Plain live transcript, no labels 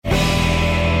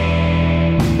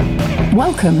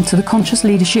Welcome to the Conscious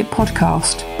Leadership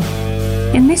Podcast.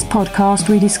 In this podcast,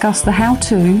 we discuss the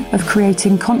how-to of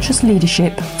creating conscious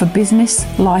leadership for business,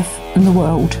 life, and the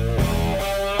world.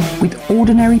 With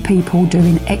ordinary people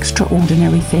doing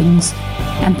extraordinary things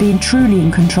and being truly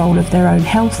in control of their own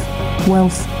health,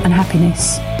 wealth, and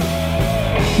happiness.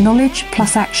 Knowledge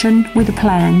plus action with a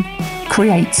plan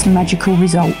creates magical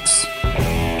results.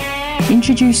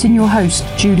 Introducing your host,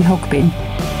 Julie Hogbin,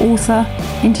 author,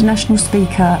 international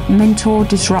speaker, mentor,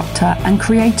 disruptor, and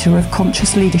creator of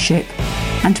conscious leadership,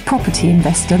 and property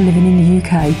investor living in the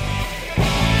UK.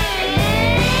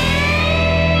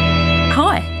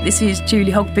 Hi, this is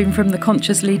Julie Hogbin from the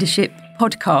Conscious Leadership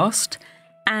Podcast,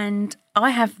 and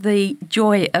I have the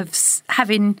joy of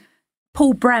having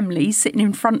Paul Bramley sitting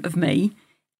in front of me,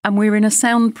 and we're in a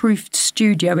soundproofed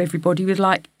studio, everybody, with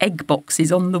like egg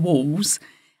boxes on the walls.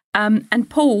 And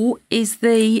Paul is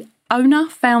the owner,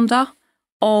 founder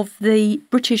of the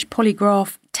British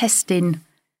Polygraph Testing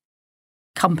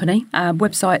Company.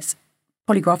 Website's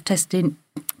Polygraph Testing,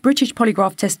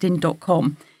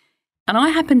 BritishPolygraphTesting.com. And I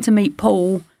happened to meet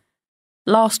Paul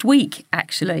last week,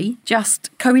 actually,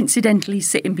 just coincidentally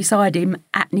sitting beside him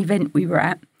at an event we were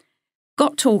at.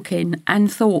 Got talking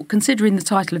and thought, considering the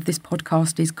title of this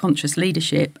podcast is Conscious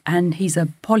Leadership and he's a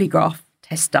polygraph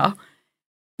tester,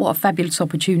 what a fabulous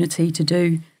opportunity to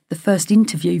do the first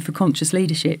interview for Conscious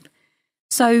Leadership.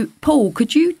 So, Paul,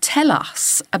 could you tell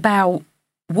us about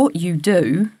what you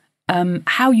do,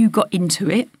 how you got into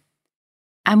it,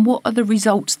 and what are the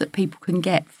results that people can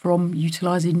get from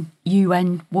utilising you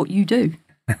and what you do?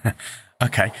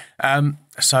 Okay.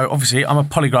 So, obviously, I'm a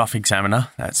polygraph examiner.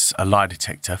 That's a lie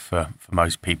detector for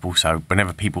most people. So,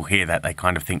 whenever people hear that, they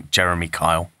kind of think Jeremy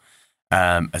Kyle,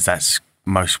 as that's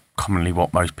most commonly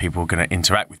what most people are going to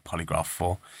interact with polygraph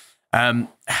for.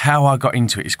 How I got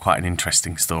into it is quite an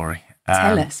interesting story.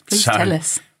 Tell us, please tell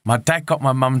us. My dad got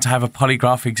my mum to have a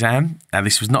polygraph exam. Now,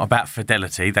 this was not about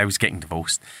fidelity. They was getting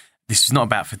divorced. This was not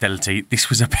about fidelity. This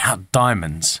was about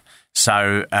diamonds.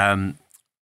 So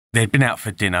they'd been out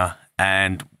for dinner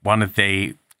and one of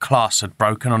the clasps had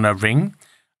broken on her ring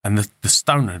and the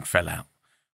stone had fell out.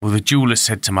 Well, the jeweller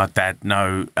said to my dad,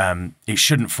 no, it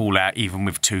shouldn't fall out even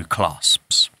with two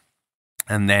clasps.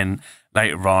 And then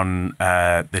later on,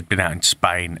 they'd been out in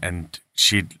Spain and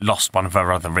she'd lost one of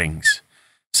her other rings.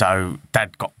 So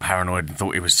Dad got paranoid and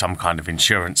thought it was some kind of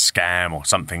insurance scam or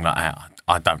something like that.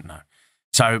 I don't know.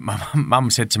 So my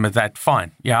mum said to my dad,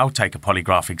 fine, yeah, I'll take a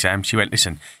polygraph exam. She went,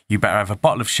 listen, you better have a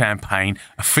bottle of champagne,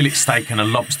 a fillet steak and a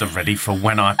lobster ready for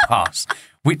when I pass,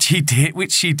 which she did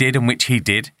and which he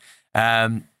did.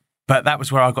 But that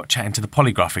was where I got chatting to the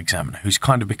polygraph examiner, who's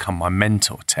kind of become my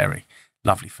mentor, Terry.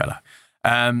 Lovely fellow.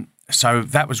 So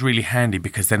that was really handy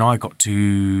because then I got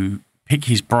to pick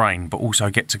his brain, but also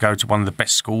get to go to one of the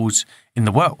best schools in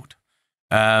the world.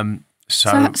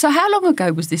 So how long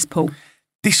ago was this, Paul?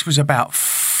 This was about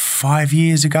 5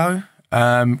 years ago,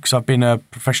 because I've been a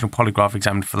professional polygraph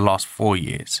examiner for the last 4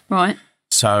 years. Right.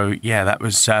 So, yeah, that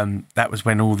was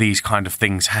when all these kind of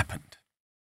things happened.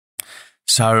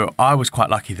 So I was quite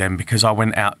lucky then because I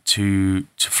went out to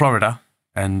Florida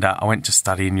and I went to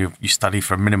study, and you study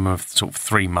for a minimum of sort of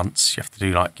 3 months. You have to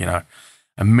do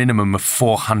a minimum of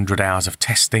 400 hours of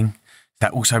testing.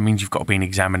 That also means you've got to be an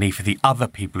examinee for the other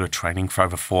people who are training for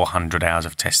over 400 hours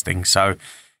of testing. So,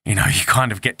 you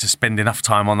kind of get to spend enough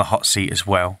time on the hot seat as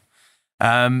well.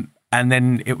 And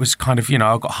then it was kind of, I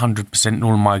got 100% in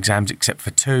all of my exams except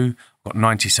for 2. Got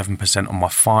 97% on my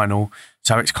final.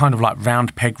 So it's kind of like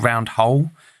round peg, round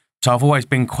hole. So I've always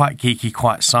been quite geeky,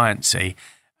 quite sciencey.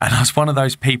 And I was one of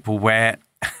those people where,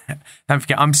 don't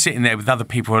forget, I'm sitting there with other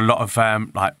people, a lot of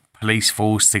like police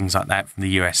force, things like that from the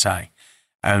USA.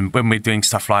 And when we're doing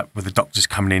stuff like with the doctors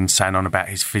coming in saying on about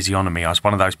his physiognomy, I was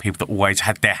one of those people that always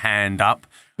had their hand up,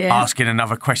 asking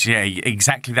another question. Yeah,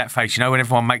 exactly that face. When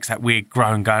everyone makes that weird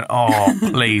groan going, oh,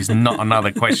 please, not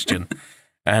another question.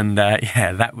 And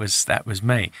that was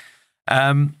me.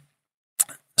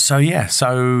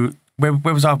 So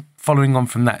where was I following on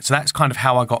from that? So that's kind of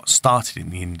how I got started in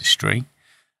the industry.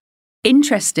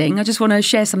 Interesting. I just want to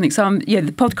share something. So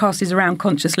the podcast is around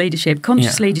conscious leadership.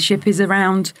 Conscious leadership is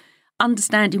around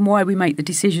understanding why we make the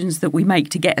decisions that we make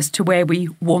to get us to where we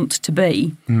want to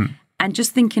be. Mm. And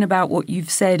just thinking about what you've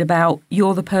said about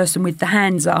you're the person with the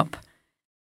hands up.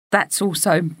 That's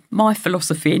also my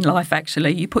philosophy in life,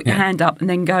 actually. You put your hand up and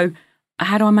then go,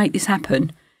 how do I make this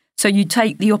happen? So you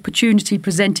take the opportunity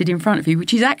presented in front of you,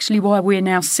 which is actually why we're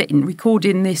now sitting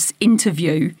recording this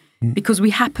interview, because we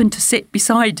happen to sit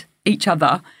beside each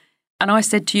other. And I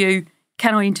said to you,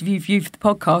 can I interview you for the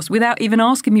podcast? Without even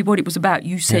asking me what it was about,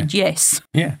 you said yes.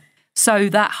 Yeah. So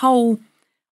that whole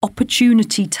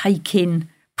opportunity-taking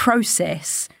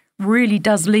process really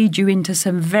does lead you into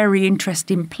some very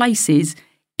interesting places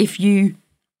if you,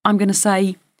 I'm going to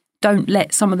say, don't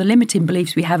let some of the limiting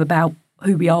beliefs we have about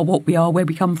who we are, what we are, where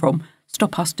we come from,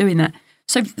 stop us doing that.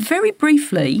 So very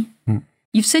briefly,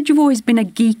 you've said you've always been a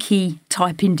geeky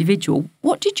type individual.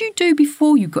 What did you do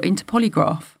before you got into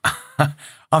Polygraph?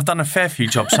 I've done a fair few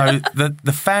jobs. So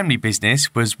the family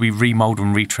business was we remould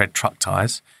and retread truck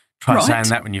tyres. Try saying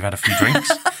that when you've had a few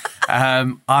drinks.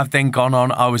 I've then gone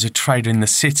on. I was a trader in the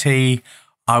city.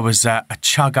 I was a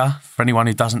chugger. For anyone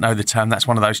who doesn't know the term, that's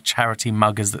one of those charity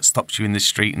muggers that stops you in the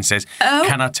street and says,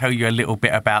 can I tell you a little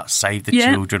bit about Save the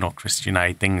Children or Christian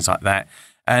Aid, things like that.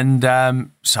 And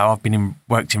so I've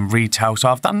worked in retail. So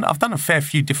I've done a fair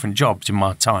few different jobs in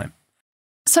my time.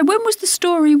 So when was the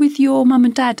story with your mum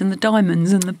and dad and the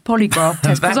diamonds and the polygraph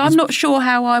test? Because I'm not sure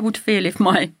how I would feel if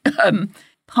my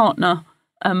partner,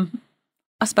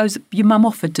 I suppose your mum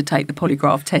offered to take the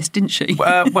polygraph test, didn't she?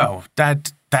 Well,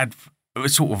 Dad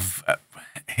was sort of,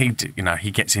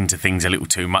 he gets into things a little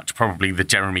too much, probably the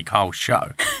Jeremy Kyle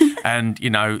show. And,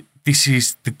 this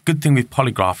is the good thing with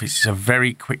polygraph is it's a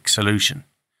very quick solution.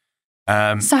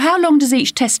 So how long does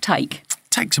each test take?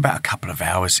 It takes about a couple of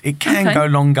hours. It can go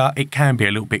longer. It can be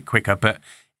a little bit quicker. But,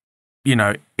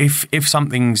 if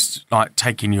something's like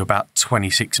taking you about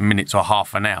 26 minutes or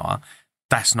half an hour,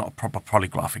 that's not a proper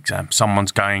polygraph exam.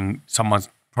 Someone's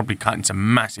probably cutting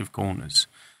some massive corners.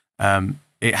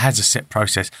 It has a set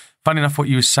process. Funny enough, what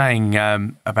you were saying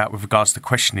about with regards to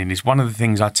questioning is one of the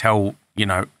things I tell,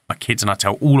 my kids and I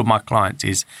tell all of my clients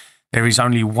is there is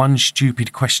only one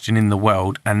stupid question in the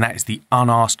world, and that is the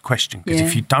unasked question. Because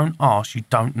if you don't ask, you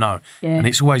don't know. Yeah. And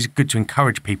it's always good to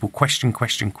encourage people, question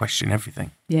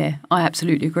everything. Yeah, I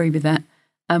absolutely agree with that.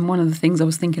 One of the things I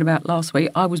was thinking about last week,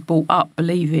 I was brought up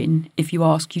believing if you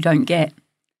ask, you don't get.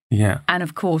 Yeah. And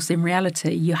of course, in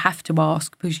reality, you have to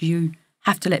ask because you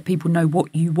have to let people know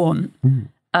what you want.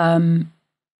 So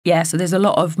there's a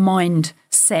lot of mind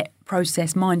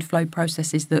flow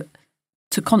processes that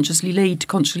to consciously lead, to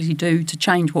consciously do, to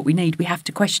change what we need, we have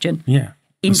to question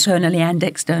internally and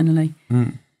externally.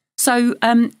 So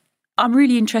I'm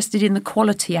really interested in the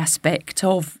quality aspect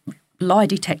of lie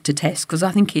detector tests because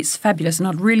I think it's fabulous and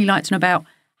I'd really like to know about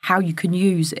how you can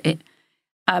use it.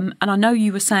 And I know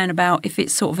you were saying about if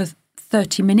it's sort of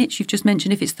 30 minutes, you've just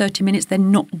mentioned if it's 30 minutes, they're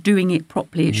not doing it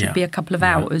properly. It should be a couple of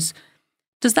hours.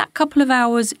 Does that couple of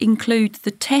hours include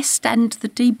the test and the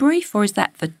debrief, or is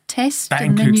that the test? That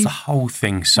includes the whole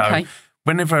thing. So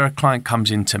whenever a client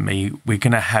comes into me, we're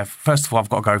going to have, first of all, I've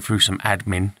got to go through some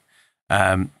admin,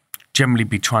 generally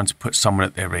be trying to put someone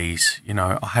at their ease.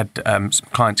 I had some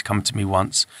clients come to me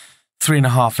once,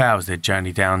 3.5 hours their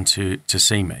journey down to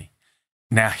see me.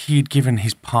 Now, he'd given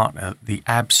his partner the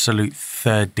absolute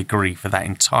third degree for that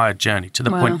entire journey to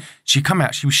the point she come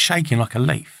out, she was shaking like a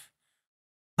leaf.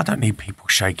 I don't need people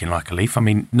shaking like a leaf. I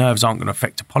mean, nerves aren't going to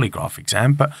affect a polygraph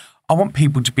exam, but I want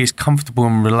people to be as comfortable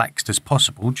and relaxed as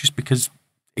possible just because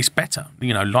it's better.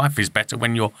 Life is better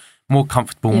when you're more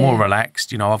comfortable, more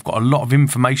relaxed. I've got a lot of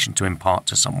information to impart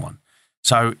to someone.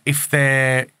 So if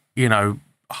they're,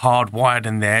 hardwired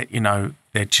and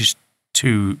they're just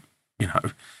too,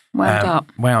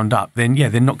 wound up, then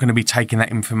they're not going to be taking that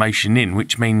information in,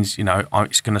 which means,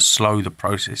 it's going to slow the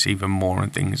process even more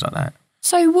and things like that.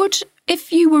 So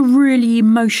if you were really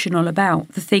emotional about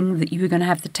the thing that you were going to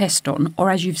have the test on,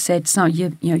 or as you've said, so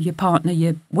your partner,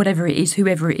 whatever it is,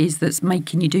 whoever it is that's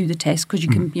making you do the test, because you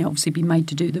can obviously be made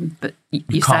to do them, but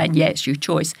you're saying, it's your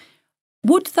choice.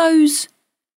 Would those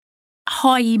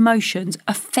high emotions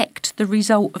affect the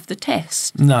result of the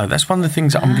test? No, that's one of the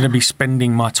things that I'm going to be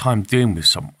spending my time doing with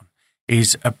someone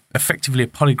is effectively a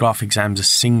polygraph exam is a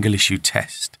single issue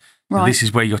test. So Right. This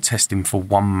is where you're testing for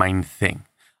one main thing.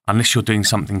 Unless you're doing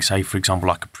something, say, for example,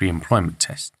 like a pre-employment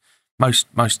test.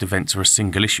 Most events are a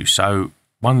single issue. So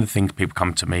one of the things people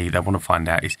come to me, they want to find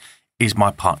out is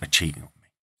my partner cheating on me?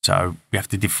 So we have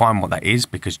to define what that is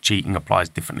because cheating applies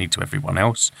differently to everyone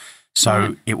else.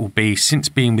 So It will be, since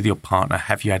being with your partner,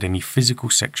 have you had any physical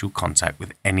sexual contact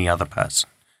with any other person?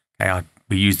 Okay,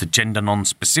 we use the gender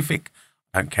non-specific.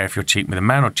 I don't care if you're cheating with a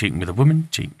man or cheating with a woman,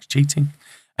 cheating.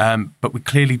 But we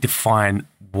clearly define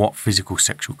what physical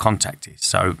sexual contact is.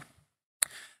 So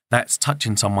that's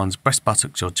touching someone's breast,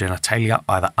 buttocks or genitalia,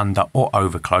 either under or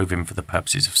over clothing for the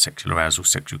purposes of sexual arousal,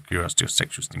 sexual curiosity or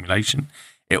sexual stimulation.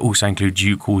 It also includes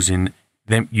you causing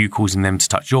them to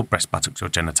touch your breast, buttocks or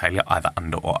genitalia, either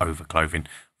under or over clothing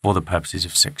for the purposes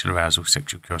of sexual arousal,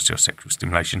 sexual curiosity or sexual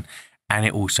stimulation. And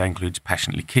it also includes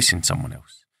passionately kissing someone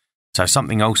else. So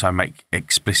something else I make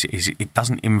explicit is it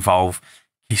doesn't involve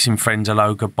kissing friends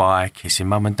hello, goodbye, kissing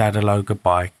mum and dad hello,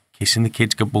 goodbye, kissing the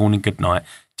kids good morning, good night,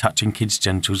 touching kids'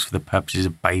 genitals for the purposes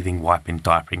of bathing, wiping,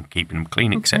 diapering, keeping them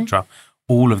clean, etc.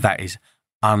 All of that is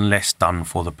unless done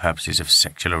for the purposes of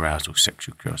sexual arousal,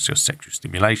 sexual curiosity, or sexual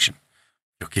stimulation.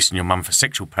 You're kissing your mum for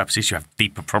sexual purposes, you have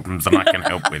deeper problems than I can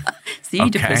help with. It's the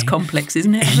Oedipus complex,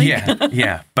 isn't it?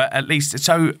 Yeah. But at least,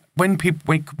 so when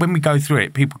we go through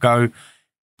it, people go,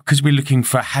 because we're looking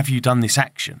for, have you done this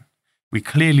action? We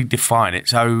clearly define it.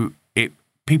 So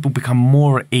people become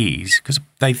more at ease because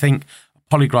they think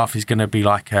a polygraph is going to be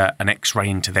like an X-ray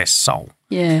into their soul.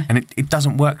 Yeah. And it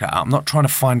doesn't work that. I'm not trying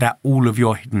to find out all of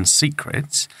your hidden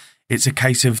secrets. It's a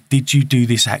case of, did you do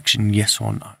this action, yes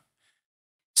or no?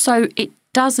 So it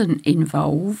doesn't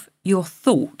involve your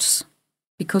thoughts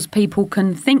because people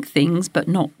can think things but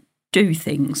not do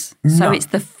things. So No. it's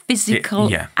the physical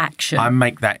action. I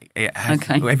make that,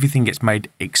 everything gets made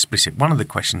explicit. One of the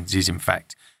questions is, in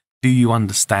fact, do you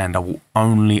understand? I will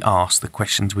only ask the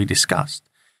questions we discussed.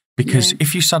 Because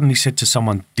if you suddenly said to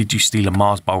someone, did you steal a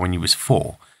Mars bar when you was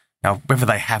 4? Now, whether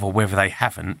they have or whether they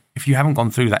haven't, if you haven't gone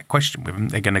through that question with them,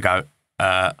 they're going to go,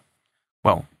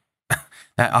 well,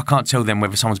 I can't tell them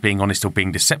whether someone's being honest or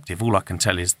being deceptive. All I can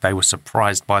tell is they were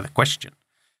surprised by the question.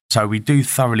 So we do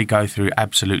thoroughly go through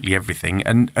absolutely everything.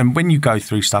 And when you go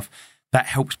through stuff, that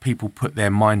helps people put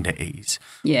their mind at ease.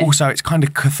 Yeah. Also, it's kind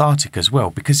of cathartic as well,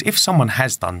 because if someone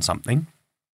has done something,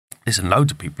 listen,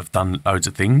 loads of people have done loads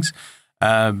of things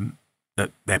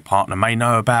that their partner may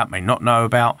know about, may not know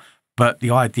about. But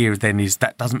the idea then is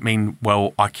that doesn't mean,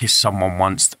 well, I kissed someone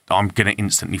once, I'm going to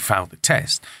instantly fail the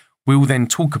test. We'll then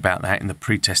talk about that in the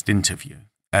pre-test interview.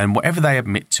 And whatever they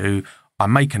admit to, I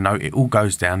make a note, it all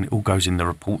goes down, it all goes in the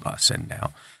report that I send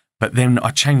out. But then I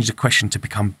change the question to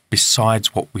become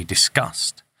besides what we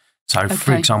discussed. So,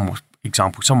 for example,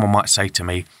 someone might say to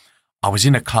me, I was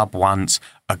in a club once,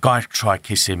 a guy tried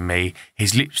kissing me,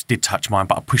 his lips did touch mine,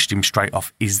 but I pushed him straight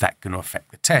off. Is that going to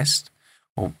affect the test?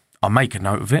 Well, I make a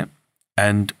note of it,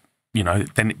 and, you know,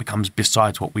 then it becomes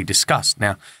besides what we discussed.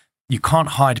 Now, you can't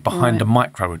hide behind a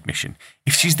micro admission.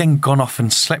 If she's then gone off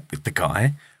and slept with the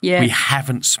guy, we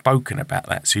haven't spoken about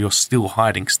that, so you're still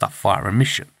hiding stuff via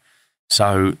omission.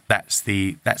 So that's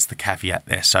the caveat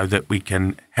there, so that we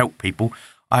can help people.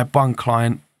 I had one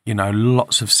client, you know,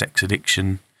 lots of sex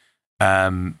addiction.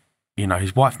 You know,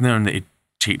 his wife knew that he'd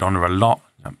cheated on her a lot.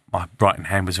 My right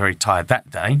hand was very tired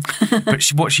that day. But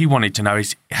what she wanted to know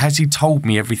is, has he told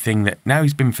me everything that, now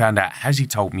he's been found out, has he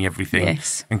told me everything?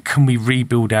 Yes. And can we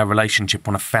rebuild our relationship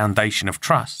on a foundation of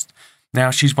trust?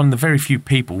 Now, she's one of the very few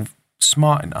people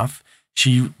smart enough,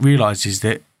 she realises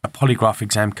that a polygraph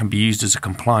exam can be used as a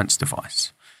compliance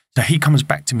device. So he comes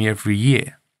back to me every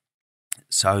year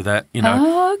so that, you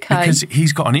know, because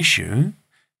he's got an issue.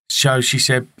 So she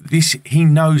said, he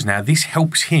knows now, this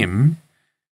helps him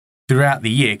throughout the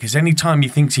year, because any time he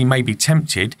thinks he may be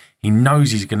tempted, he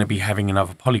knows he's going to be having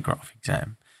another polygraph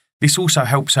exam. This also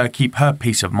helps her keep her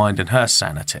peace of mind and her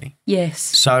sanity. Yes.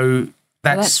 So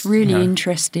that's really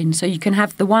interesting. So you can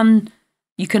have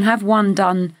one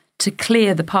done to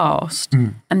clear the past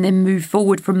and then move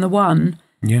forward from the one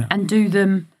and do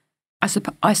them.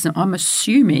 I'm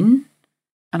assuming,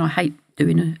 and I hate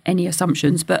doing any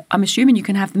assumptions, but I'm assuming you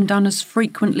can have them done as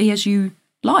frequently as you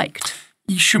liked.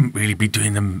 You shouldn't really be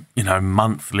doing them, you know,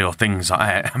 monthly or things like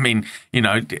that. I mean, you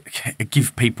know,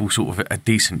 give people sort of a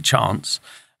decent chance.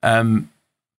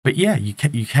 But yeah, you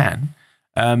can.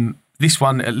 This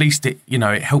one, at least, it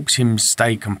helps him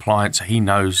stay compliant, so he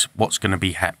knows what's going to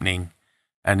be happening,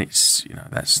 and it's, you know,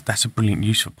 that's a brilliant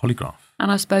use for polygraph.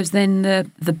 And I suppose then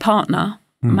the partner,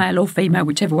 male or female,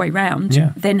 whichever way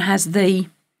round, then has the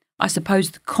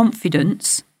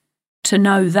confidence to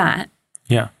know that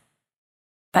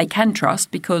they can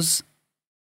trust, because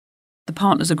the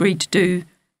partner's agreed to do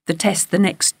the test the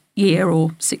next year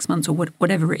or 6 months or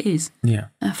whatever it is. Yeah.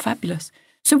 Fabulous.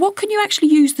 So what can you actually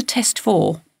use the test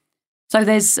for? So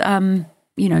there's,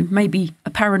 maybe a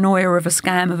paranoia of a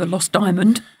scam of a lost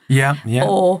diamond. Yeah.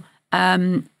 Or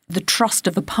the trust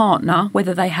of a partner,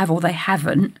 whether they have or they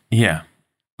haven't. Yeah.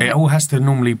 It all has to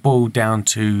normally boil down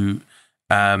to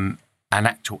an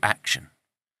actual action.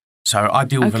 So I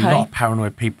deal with a lot of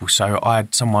paranoid people. So I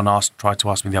had someone tried to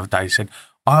ask me the other day, said,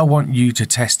 I want you to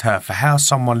test her for how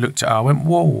someone looked at her. I went,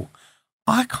 whoa,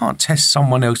 I can't test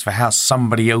someone else for how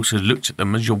somebody else has looked at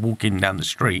them as you're walking down the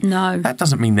street. No. That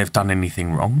doesn't mean they've done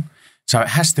anything wrong. So it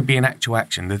has to be an actual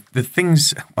action. The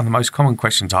things, one of the most common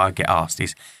questions I get asked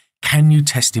is, can you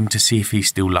test him to see if he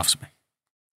still loves me?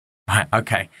 Right,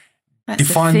 okay. That's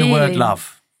define the word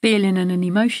love. Feeling and an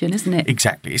emotion, isn't it?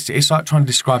 Exactly. It's like trying to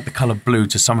describe the colour blue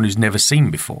to someone who's never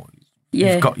seen before.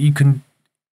 Yeah. You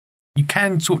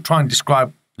can sort of try and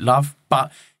describe love,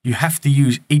 but you have to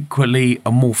use equally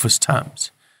amorphous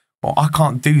terms. Well, I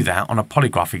can't do that on a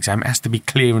polygraph exam. It has to be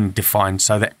clear and defined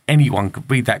so that anyone could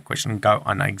read that question and go,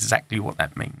 I know exactly what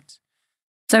that means.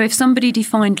 So if somebody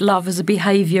defined love as a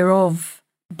behaviour of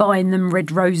buying them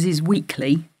red roses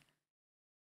weekly,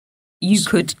 you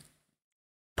could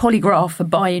polygraph for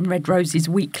buying red roses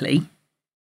weekly,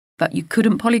 but you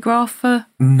couldn't polygraph for...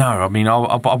 No, I mean,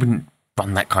 I wouldn't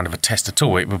run that kind of a test at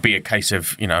all. It would be a case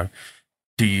of,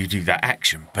 do you do that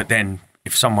action? But then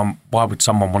why would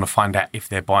someone want to find out if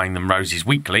they're buying them roses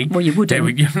weekly? Well, you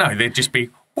wouldn't. They'd just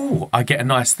be, oh, I get a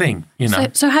nice thing,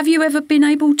 So have you ever been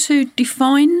able to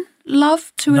define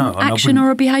love to an action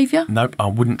or a behaviour? Nope, I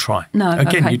wouldn't try. No,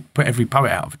 Again, okay. you'd put every poet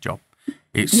out of a job.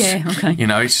 It's, okay.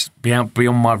 It's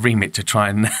beyond my remit to try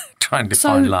and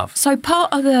define love. So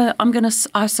part of the, I'm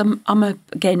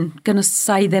again going to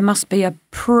say there must be a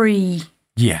pre-interview,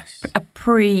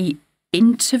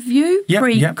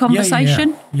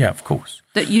 pre-conversation. Yeah, of course.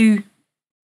 That you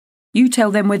tell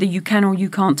them whether you can or you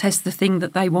can't test the thing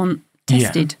that they want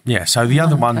tested. Yeah. So the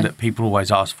other one that people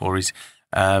always ask for is,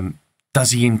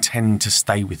 does he intend to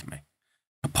stay with me?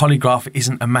 A polygraph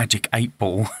isn't a magic 8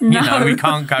 ball. No, we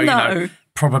can't go,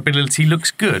 probability looks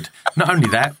good. Not only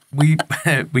that, we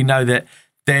know that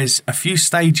there's a few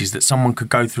stages that someone could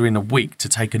go through in a week to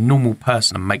take a normal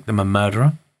person and make them a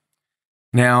murderer.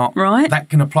 Now, that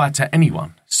can apply to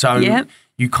anyone. So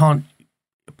you can't,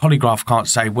 a polygraph can't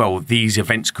say, well, these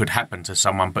events could happen to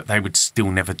someone, but they would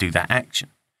still never do that action.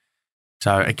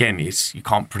 So again, you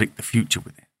can't predict the future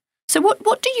with it. So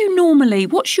what do you normally,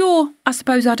 what's your, I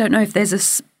suppose, I don't know if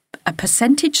there's a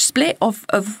percentage split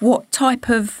of what type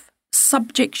of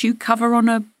subjects you cover on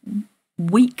a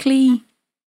weekly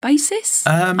basis?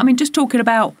 I mean, just talking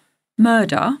about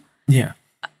murder. Yeah.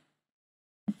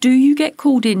 Do you get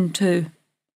called into,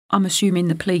 I'm assuming,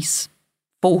 the police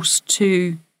force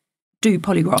to do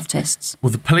polygraph tests?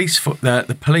 Well, the police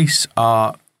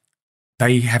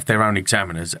they have their own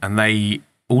examiners, and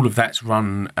all of that's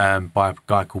run by a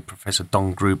guy called Professor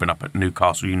Don Gruben up at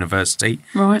Newcastle University.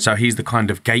 Right. So he's the kind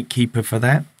of gatekeeper for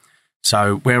that.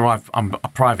 So where I'm a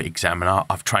private examiner,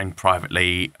 I've trained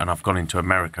privately and I've gone into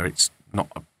America. It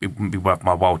wouldn't be worth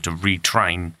my while to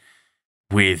retrain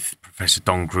with Professor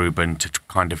Don Gruben to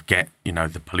kind of get,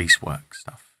 the police work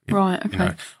stuff. Right,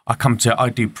 okay. I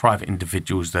do private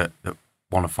individuals that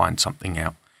want to find something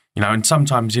out. And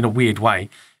sometimes in a weird way,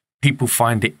 people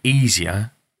find it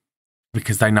easier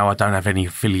because they know I don't have any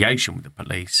affiliation with the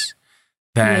police.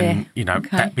 Then,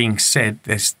 That being said,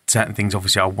 there's certain things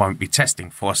obviously I won't be testing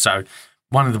for. So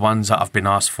one of the ones that I've been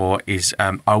asked for is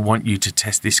I want you to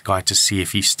test this guy to see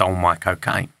if he stole my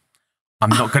cocaine.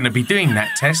 I'm not going to be doing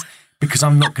that test because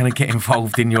I'm not going to get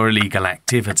involved in your illegal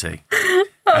activity.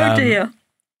 Oh, dear.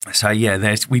 So,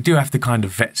 we do have to kind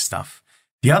of vet stuff.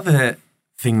 The other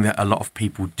thing that a lot of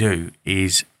people do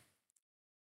is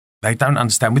they don't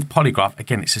understand. With polygraph,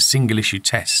 again, it's a single issue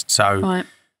test. So,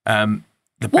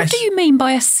 what do you mean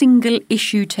by a single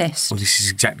issue test? Well, this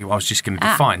is exactly what I was just going to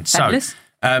define. Fabulous.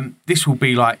 So, this will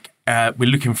be like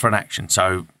we're looking for an action.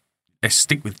 So, let's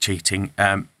stick with cheating.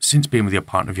 Since being with your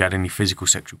partner, have you had any physical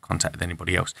sexual contact with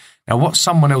anybody else? Now, what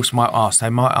someone else might ask,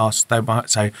 they might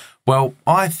say, well,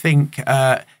 I think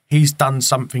he's done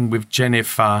something with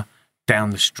Jennifer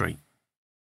down the street.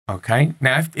 Okay.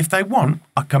 Now, if they want,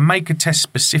 I can make a test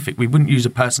specific. We wouldn't use a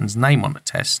person's name on the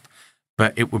test,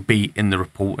 but it would be in the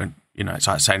report. And, it's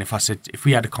like saying if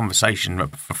we had a conversation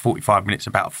for 45 minutes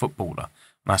about a footballer,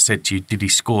 and I said to you, did he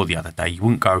score the other day? You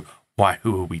wouldn't go, why,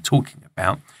 who are we talking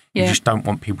about? You just don't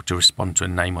want people to respond to a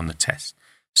name on the test.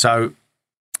 So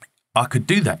I could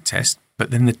do that test,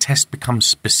 but then the test becomes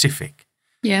specific.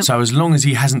 Yeah. So as long as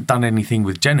he hasn't done anything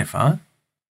with Jennifer,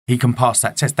 he can pass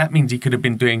that test. That means he could have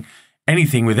been doing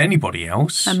anything with anybody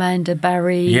else. Amanda,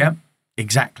 Barry. Yeah,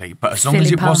 exactly. But as long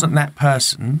as it wasn't that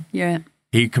person,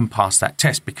 he can pass that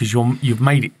test because you've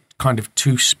made it kind of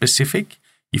too specific.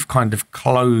 You've kind of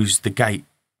closed the gate,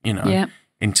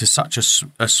 into such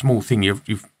a small thing.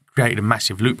 You've created a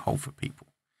massive loophole for people.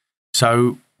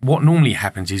 So what normally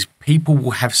happens is people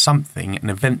will have an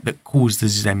event that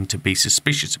causes them to be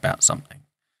suspicious about something.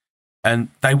 And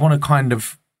they want to kind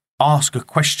of ask a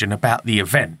question about the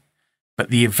event, but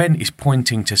the event is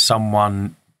pointing to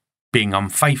someone being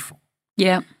unfaithful.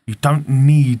 Yeah. You don't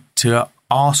need to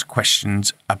ask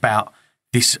questions about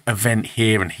this event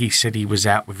here and he said he was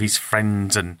out with his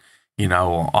friends and,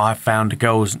 or I found a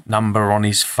girl's number on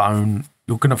his phone.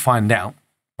 You're going to find out.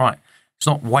 Right. Let's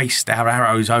not waste our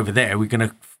arrows over there. We're going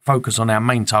to focus on our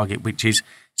main target, which is,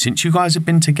 since you guys have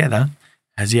been together,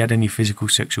 has he had any physical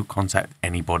sexual contact with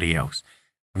anybody else?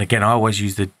 And again, I always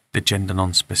use the the gender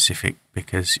non-specific,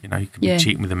 because, you can be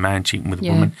cheating with a man, cheating with a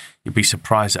woman. You'd be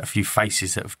surprised at a few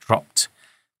faces that have dropped.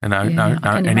 No,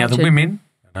 any other women?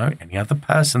 No, any other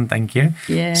person, thank you.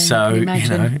 Yeah, so,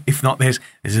 if not, there's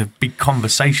a big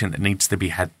conversation that needs to be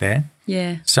had there.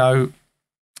 Yeah. So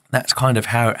that's kind of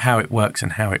how it works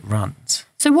and how it runs.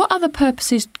 So what other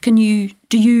purposes do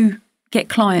you get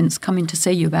clients coming to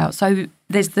see you about? So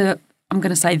there's I'm going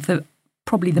to say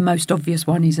probably the most obvious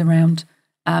one is around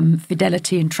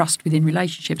fidelity and trust within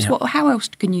relationships. Yeah. How else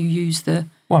can you use the...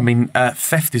 Well, I mean,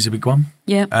 theft is a big one.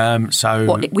 Yeah. So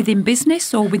what, within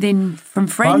business or from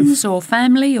friends or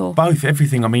family or both?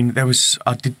 Everything. I mean,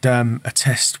 I did a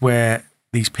test where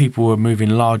these people were moving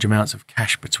large amounts of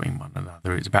cash between one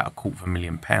another. It was about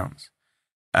 £250,000.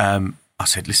 I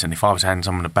said, listen, if I was handing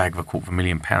someone a bag of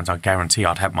 £250,000, I guarantee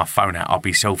I'd have my phone out. I'd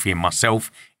be selfieing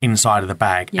myself inside of the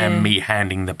bag and me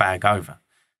handing the bag over.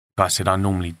 But I said, I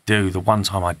normally do. The one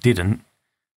time I didn't,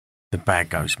 the bag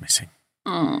goes missing.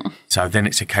 So then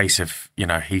it's a case of,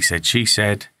 he said, she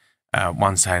said,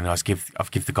 one saying I've give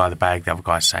the guy the bag, the other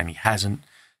guy saying he hasn't.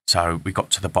 So we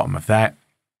got to the bottom of that.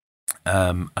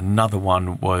 Another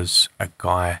one was a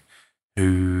guy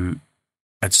who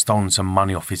had stolen some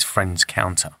money off his friend's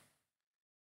counter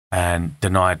and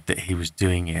denied that he was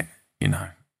doing it,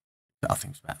 I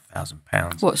think it's about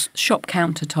 £1,000. What's shop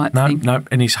counter type thing? No,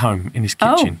 in his home, in his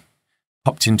kitchen.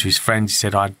 Popped into his friend, he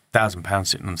said, I had £1,000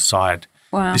 sitting on the side.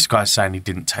 Wow. This guy's saying he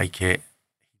didn't take it.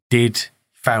 He did,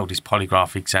 failed his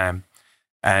polygraph exam.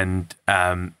 And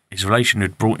his relation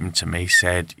who'd brought him to me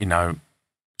said,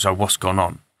 so what's gone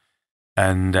on?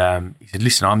 And he said,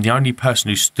 listen, I'm the only person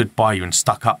who stood by you and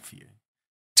stuck up for you.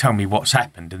 Tell me what's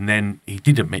happened. And then he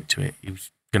did admit to it. He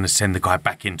was going to send the guy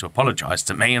back in to apologise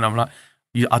to me. And I'm like,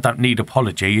 I don't need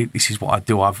apology. This is what I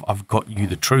do. I've got you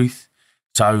the truth.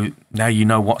 So now you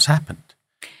know what's happened.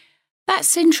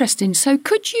 That's interesting. So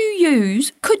would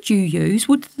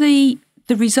the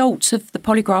results of the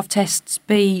polygraph tests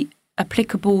be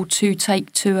applicable to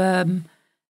take to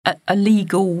a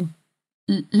legal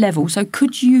level? So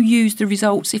could you use the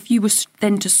results if you were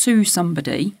then to sue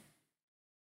somebody?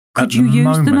 Could you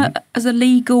use them as a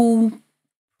legal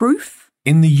proof?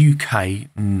 In the UK,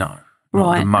 no.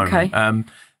 Not at the moment. Okay.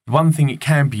 One thing it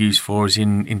can be used for is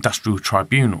in industrial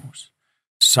tribunals.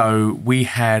 So I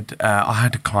had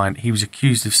a client, he was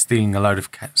accused of stealing a load of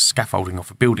scaffolding off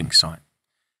a building site.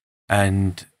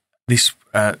 And this,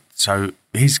 so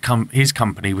his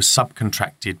company was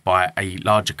subcontracted by a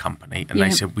larger company, and they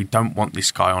said, we don't want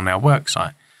this guy on our work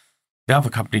site. The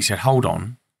other company said, hold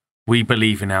on, we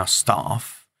believe in our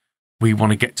staff. We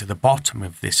want to get to the bottom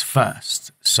of this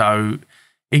first. So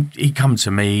he come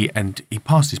to me and he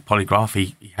passed his polygraph.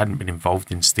 He hadn't been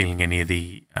involved in stealing any of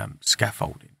the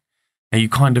scaffolding. And you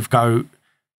kind of go,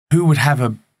 who would have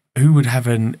a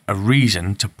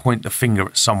reason to point the finger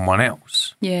at someone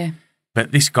else? Yeah.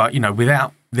 But this guy,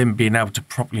 without them being able to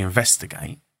properly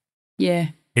investigate,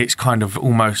 it's kind of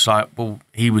almost like, well,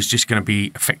 he was just going to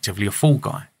be effectively a fall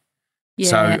guy. Yeah,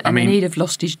 so, I mean, he'd have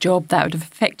lost his job. That would have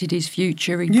affected his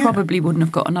future. He probably wouldn't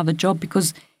have got another job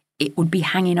because it would be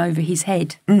hanging over his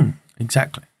head.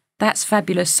 Exactly. That's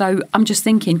fabulous. So I'm just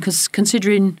thinking, because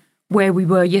considering where we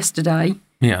were yesterday,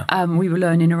 we were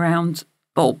learning around,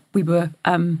 we were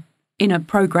in a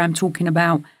program talking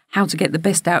about how to get the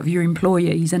best out of your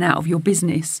employees and out of your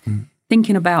business.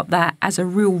 Thinking about that as a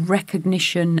real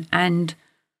recognition and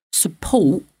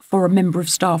support for a member of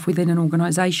staff within an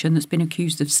organisation that's been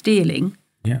accused of stealing,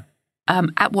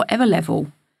 at whatever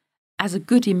level, as a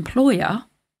good employer,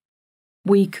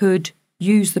 we could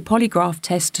use the polygraph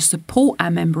test to support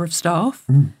our member of staff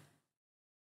and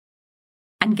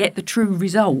get the true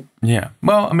result. Yeah.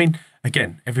 Well, I mean,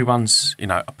 again, everyone's,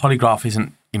 a polygraph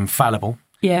isn't infallible.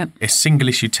 Yeah. A single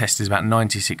issue test is about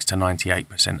 96 to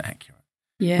 98% accurate.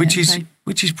 Yeah. Which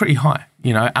is pretty high.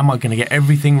 Am I going to get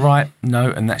everything right?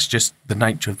 No, and that's just the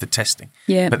nature of the testing.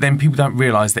 Yeah. But then people don't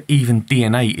realise that even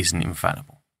DNA isn't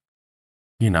infallible.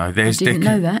 I didn't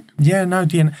know that. Yeah, no,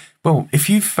 DNA. Well, if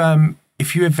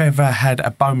you've ever had a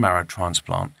bone marrow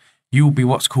transplant, you will be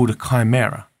what's called a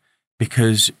chimera,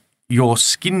 because your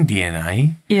skin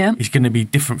DNA is going to be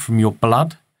different from your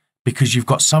blood, because you've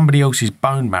got somebody else's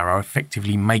bone marrow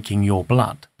effectively making your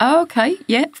blood. Oh, okay.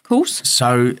 Yeah, of course.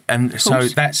 So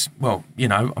that's,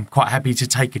 I'm quite happy to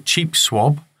take a cheap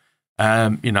swab.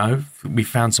 We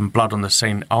found some blood on the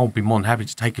scene. I'll be more than happy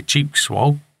to take a cheap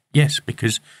swab. Yes,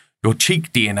 because your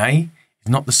cheek DNA is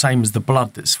not the same as the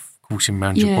blood that's coursing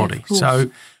around your body. So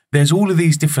there's all of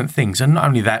these different things. And not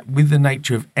only that, with the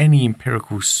nature of any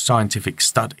empirical scientific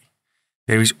study,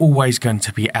 there is always going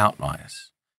to be outliers.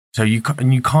 So you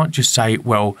can't just say,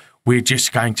 well, we're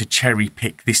just going to cherry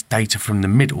pick this data from the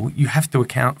middle. You have to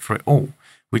account for it all,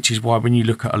 which is why when you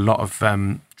look at a lot of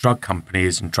drug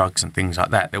companies and drugs and things like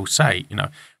that, they'll say,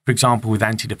 for example, with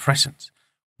antidepressants,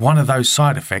 one of those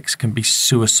side effects can be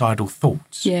suicidal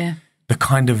thoughts. Yeah. The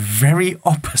kind of very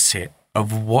opposite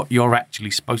of what you're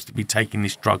actually supposed to be taking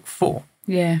this drug for.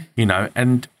 Yeah.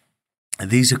 And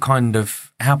these are kind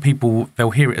of how people,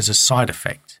 they'll hear it as a side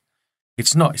effect.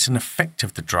 It's not, it's an effect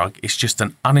of the drug. It's just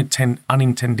an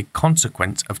unintended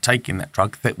consequence of taking that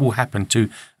drug that will happen to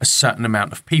a certain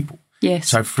amount of people. Yes.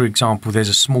 So, for example, there's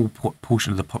a small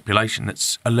portion of the population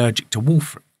that's allergic to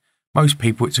warfarin. Most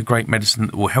people, it's a great medicine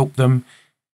that will help them.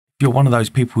 If you're one of those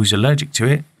people who's allergic to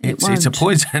it, it's a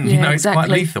poison, Yeah, it's quite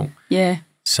lethal. Yeah.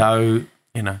 So,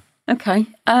 Okay.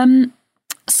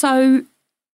 So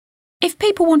if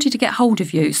people wanted to get hold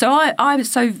of you, so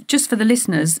just for the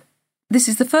listeners, this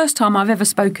is the first time I've ever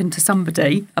spoken to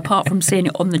somebody, apart from seeing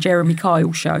it on the Jeremy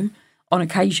Kyle show on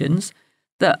occasions,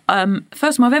 that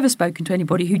first time I've ever spoken to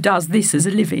anybody who does this as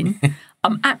a living.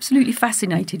 I'm absolutely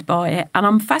fascinated by it, and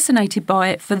I'm fascinated by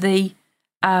it for the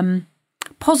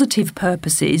positive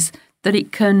purposes that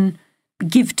it can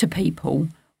give to people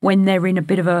when they're in a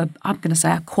bit of a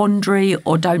quandary,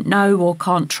 or don't know, or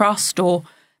can't trust, or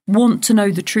want to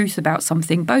know the truth about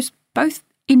something, both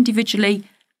individually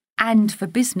and for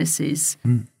businesses.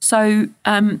 So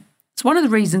it's one of the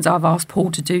reasons I've asked Paul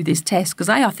to do this test, because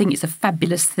I think it's a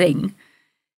fabulous thing.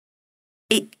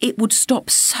 It would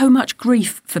stop so much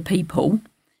grief for people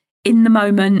in the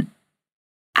moment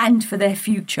and for their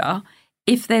future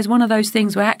if there's one of those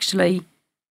things where actually,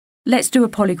 let's do a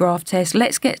polygraph test,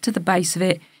 let's get to the base of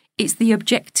it. It's the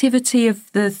objectivity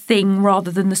of the thing rather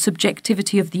than the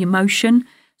subjectivity of the emotion.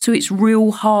 So it's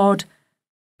real hard,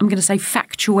 I'm going to say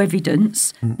factual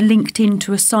evidence linked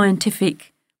into a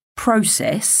scientific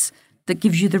process that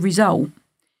gives you the result.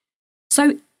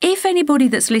 So if anybody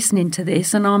that's listening to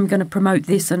this, and I'm going to promote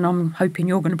this, and I'm hoping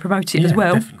you're going to promote it as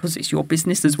well, because it's your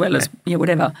business as well as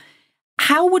whatever,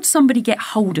 how would somebody get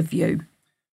hold of you?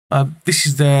 And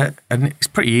it's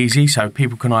pretty easy. So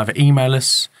people can either email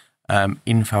us,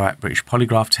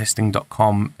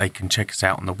 info@britishpolygraphtesting.com. They can check us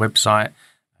out on the website,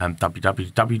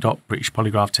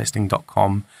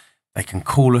 www.britishpolygraphtesting.com. They can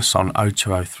call us on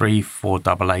 0203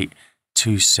 488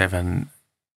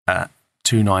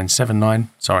 2979.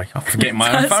 Sorry, I'm forgetting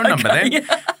my own phone number there.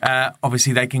 Yeah.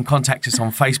 Obviously, they can contact us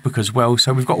on Facebook as well.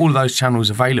 So we've got all of those channels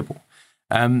available.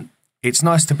 It's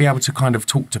nice to be able to kind of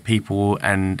talk to people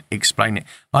and explain it.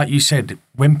 Like you said,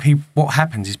 what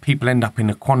happens is people end up in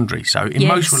a quandary. So in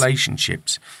most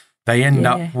relationships, they end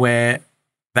up where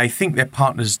they think their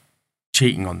partner's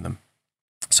cheating on them.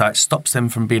 So it stops them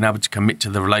from being able to commit to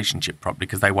the relationship properly,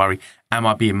 because they worry, am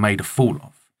I being made a fool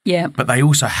of? Yeah. But they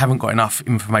also haven't got enough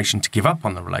information to give up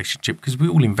on the relationship, because we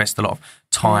all invest a lot of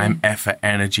time, effort,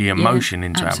 energy, emotion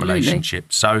into our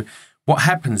relationship. So what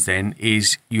happens then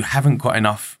is you haven't got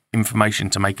enough information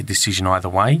to make a decision either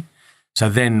way. So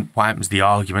then what happens, the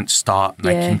arguments start and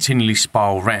they continually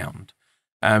spiral round.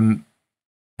 And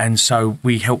so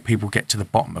we help people get to the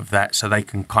bottom of that so they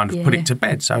can kind of put it to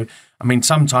bed. So, I mean,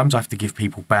 sometimes I have to give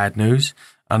people bad news.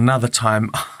 Another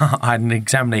time I had an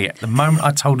examiner. The moment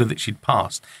I told her that she'd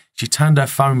passed, she turned her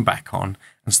phone back on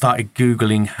and started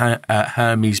Googling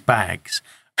Hermes bags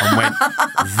and went,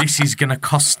 this is going to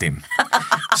cost him.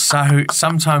 So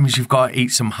sometimes you've got to eat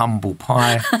some humble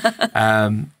pie.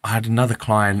 I had another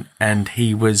client and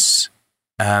he was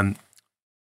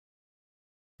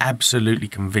absolutely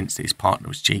convinced that his partner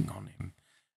was cheating on him.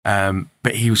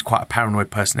 But he was quite a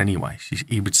paranoid person anyway.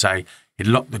 He would say he'd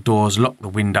lock the doors, lock the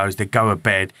windows, they'd go to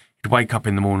bed. He'd wake up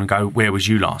in the morning and go, where was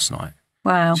you last night?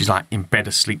 Wow. She's like, in bed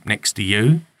asleep next to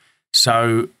you.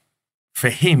 So for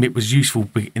him, it was useful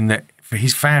in that for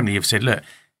his family have said, look,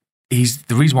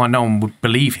 the reason why no one would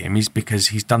believe him is because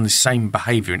he's done the same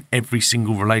behaviour in every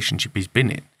single relationship he's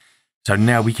been in. So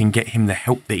now we can get him the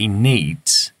help that he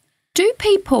needs. Do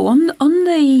people on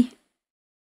the...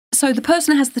 So the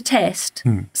person has the test,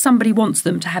 somebody wants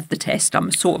them to have the test,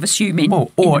 I'm sort of assuming.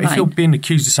 Or if you're being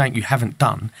accused of something you haven't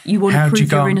done... You want to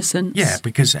prove your innocence. Yeah,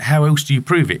 because how else do you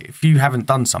prove it? If you haven't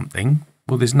done something,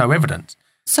 well, there's no evidence.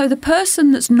 So the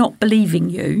person that's not believing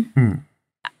you...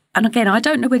 And again, I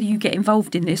don't know whether you get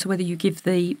involved in this or whether you give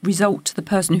the result to the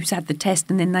person who's had the test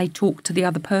and then they talk to the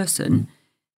other person.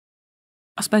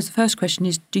 I suppose the first question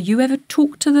is, do you ever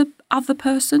talk to the other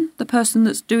person, the person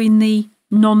that's doing the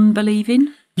non-believing?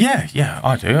 Yeah,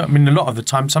 I do. I mean, a lot of the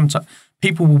time, sometimes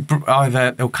people will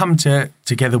they'll come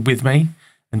together with me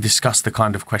and discuss the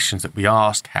kind of questions that we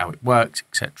ask, how it works,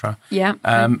 etc. Yeah.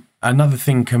 Another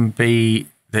thing can be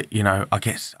that,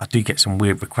 I do get some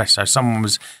weird requests. So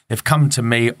they've come to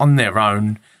me on their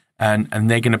own and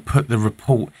they're going to put the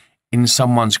report in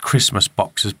someone's Christmas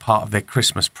box as part of their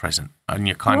Christmas present. And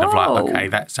you're kind of like, okay,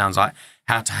 that sounds like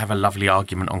how to have a lovely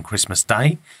argument on Christmas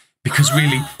Day. Because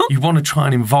really, you want to try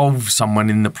and involve someone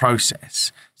in the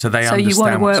process so they understand what's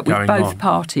going on. So you want to work with both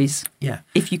parties? Yeah.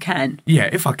 If you can. Yeah,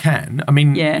 if I can. I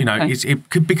mean,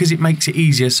 because it makes it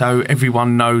easier so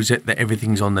everyone knows that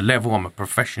everything's on the level. I'm a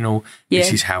professional. Yeah.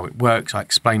 This is how it works. I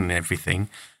explain everything.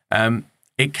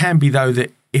 It can be, though,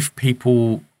 that if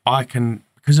people,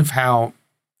 because of how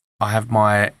I have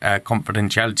my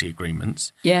confidentiality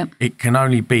agreements, it can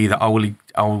only be that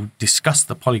I'll discuss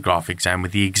the polygraph exam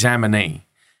with the examinee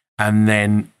and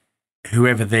then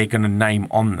whoever they're going to name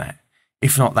on that.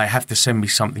 If not, they have to send me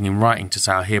something in writing to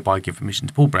say, I hereby give permission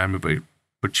to Paul Brown with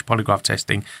British Polygraph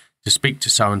Testing to speak to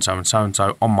so-and-so and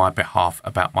so-and-so on my behalf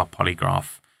about my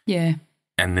polygraph. Yeah.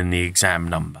 And then the exam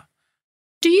number.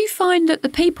 Do you find that the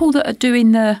people that are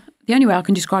doing the only way I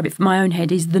can describe it for my own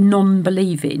head is the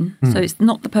non-believing. So it's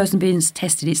not the person being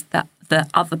tested, it's the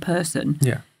other person.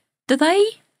 Yeah. Do they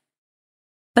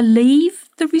believe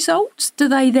the results? Do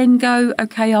they then go,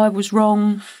 okay, I was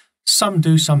wrong? Some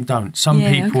do, some don't. Some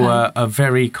people are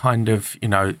very kind of,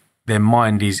 their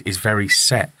mind is very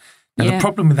set. Now, the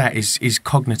problem with that is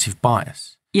cognitive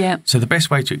bias. Yeah. So the best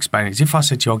way to explain it is if I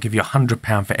said to you, I'll give you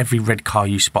 £100 for every red car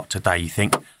you spot today, you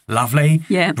think, lovely,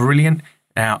 brilliant.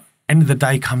 Now, end of the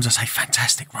day comes, I say,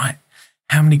 fantastic, right?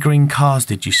 How many green cars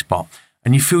did you spot?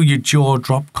 And you feel your jaw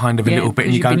drop kind of a little bit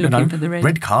and you go,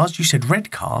 red cars? You said red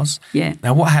cars? Yeah.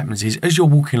 Now, what happens is as you're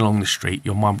walking along the street,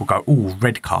 your mind will go, oh,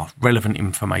 red car, relevant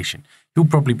information. You'll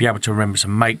probably be able to remember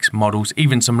some makes, models,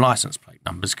 even some license plate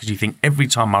numbers because you think every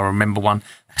time I remember one,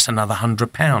 that's another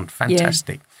 £100.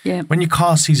 Fantastic. Yeah. When your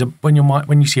car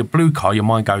when you see a blue car, your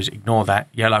mind goes, ignore that.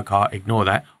 Yellow car, ignore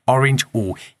that. Orange,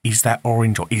 is that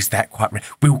orange or is that quite red?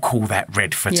 We'll call that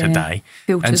red for today.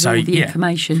 Filters all the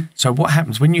information. So what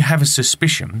happens when you have a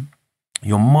suspicion,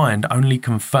 your mind only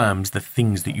confirms the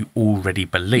things that you already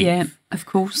believe. Yeah, of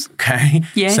course. Okay?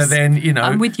 Yes. So then,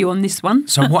 I'm with you on this one.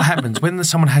 So what happens when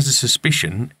someone has a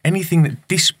suspicion, anything that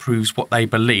disproves what they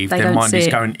believe, their mind is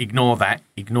going, ignore that.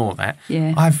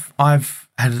 Yeah. I've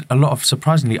had a lot of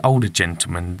surprisingly older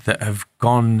gentlemen that have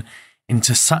gone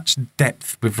into such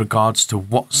depth with regards to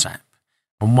WhatsApp.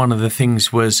 And one of the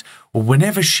things was, well,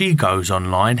 whenever she goes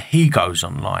online, he goes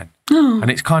online. And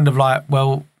it's kind of like,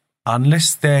 well,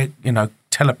 unless they're,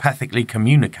 telepathically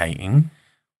communicating,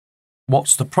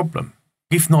 what's the problem?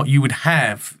 If not, you would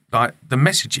have like the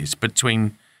messages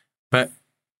between, but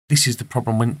this is the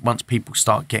problem once people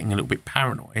start getting a little bit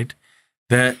paranoid,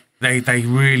 that they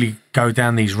really go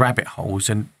down these rabbit holes.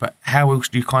 But how else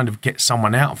do you kind of get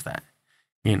someone out of that?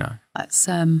 That's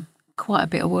quite a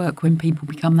bit of work when people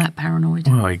become that paranoid.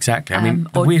 Well, exactly. I mean,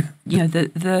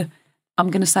 I'm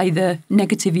going to say the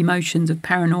negative emotions of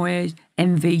paranoia,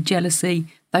 envy, jealousy,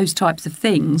 those types of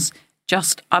things.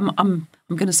 I'm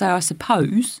going to say, I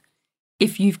suppose,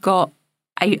 if you've got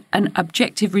an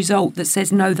objective result that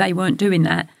says no, they weren't doing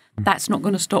that, that's not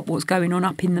going to stop what's going on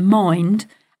up in the mind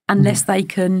unless they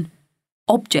can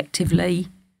objectively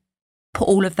put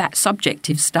all of that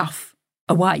subjective stuff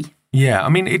away. Yeah, I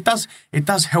mean, it does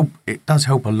help. It does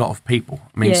help a lot of people.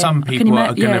 I mean, some people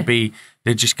are going to be,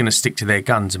 they're just going to stick to their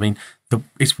guns. I mean,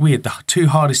 it's weird. The two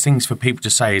hardest things for people to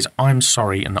say is, I'm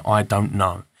sorry and I don't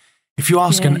know. If you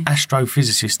ask an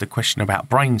astrophysicist a question about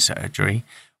brain surgery,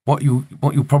 what you'll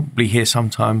probably hear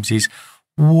sometimes is,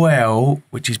 well,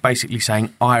 which is basically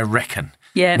saying, I reckon.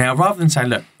 Yeah. Now, rather than saying,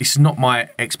 look, this is not my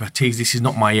expertise, this is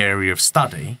not my area of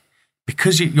study,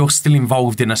 because you're still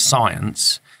involved in a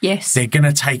science, they're going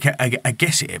to take a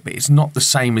guess at it, but it's not the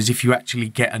same as if you actually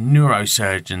get a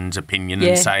neurosurgeon's opinion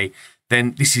and say,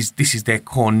 then this is their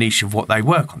core niche of what they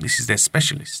work on. This is their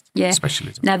specialism.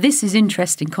 Now, this is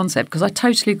interesting concept because I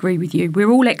totally agree with you. We're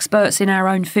all experts in our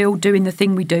own field doing the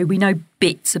thing we do. We know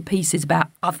bits and pieces about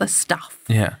other stuff.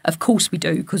 Yeah. Of course we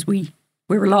do because we're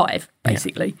alive,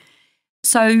 basically. Yeah.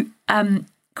 So,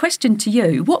 question to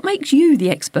you, what makes you the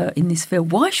expert in this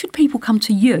field? Why should people come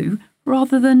to you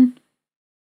rather than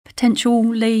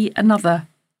potentially another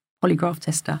polygraph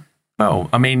tester? Well,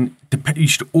 I mean, you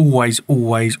should always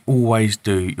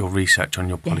do your research on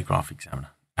your polygraph examiner.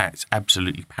 It's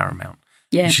absolutely paramount.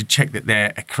 Yeah. You should check that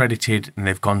they're accredited and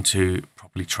they've gone to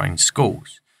properly trained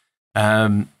schools.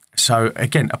 So,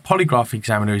 again, a polygraph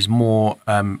examiner is more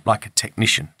like a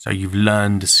technician. So you've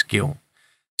learned a skill.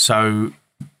 So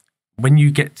when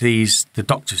you get the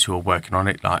doctors who are working on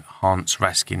it, like Hans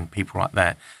Raskin, people like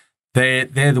that,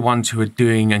 they're the ones who are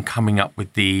doing and coming up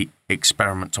with the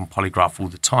experiments on polygraph all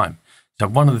the time. So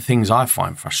one of the things I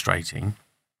find frustrating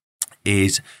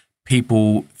is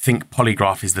people think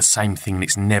polygraph is the same thing and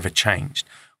it's never changed.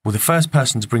 Well, the first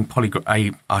person to bring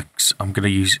I'm going to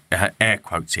use air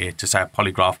quotes here to say a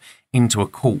polygraph into a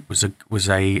court was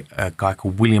a guy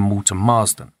called William Moulton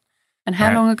Marsden. And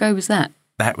how long ago was that?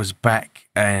 That was back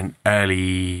in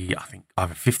early, I think,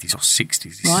 either 50s or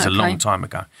 60s. This is a long time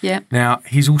ago. Yeah. Now,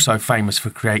 he's also famous for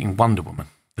creating Wonder Woman,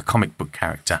 the comic book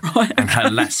character, and her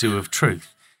lasso of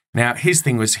truth. Now, his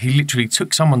thing was he literally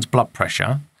took someone's blood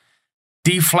pressure,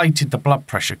 deflated the blood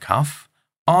pressure cuff,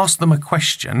 asked them a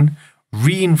question,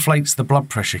 reinflates the blood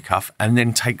pressure cuff, and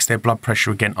then takes their blood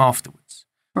pressure again afterwards.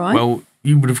 Right. Well,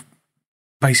 you would have,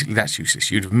 basically that's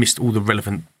useless. You'd have missed all the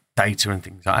relevant data and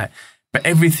things like that. But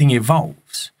everything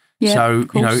evolves. Yeah, so,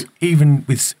 even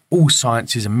with all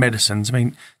sciences and medicines, I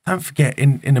mean, don't forget,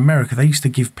 in America, they used to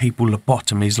give people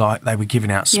lobotomies like they were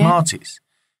giving out Smarties.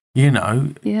 I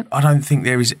don't think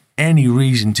there is any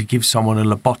reason to give someone a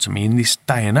lobotomy in this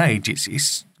day and age.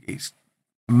 It's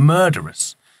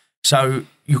murderous. So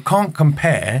you can't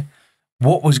compare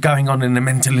what was going on in a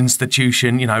mental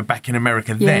institution, back in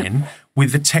America then,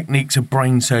 with the techniques of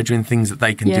brain surgery and things that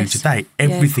they can do today.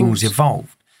 Everything's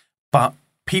evolved. But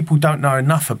people don't know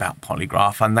enough about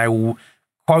polygraph, and they will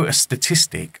quote a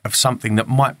statistic of something that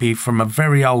might be from a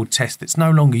very old test that's no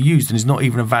longer used and is not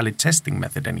even a valid testing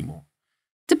method anymore.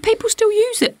 Do people still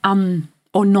use it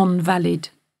or non-valid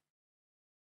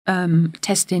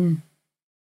testing?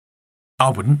 I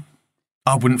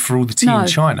wouldn't for all the tea in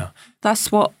China.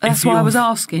 That's why I was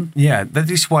asking. Yeah,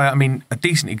 this is why, I mean, a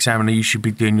decent examiner, you should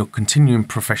be doing your continuing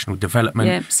professional development.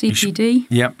 Yeah, CPD.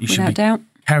 You should be doubt.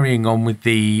 Carrying on with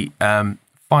the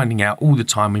finding out all the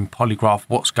time in polygraph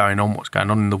what's going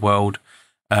on in the world.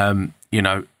 I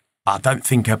don't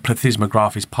think a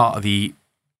plethysmograph is part of the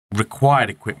required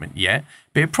equipment yet,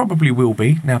 but it probably will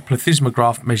be. Now,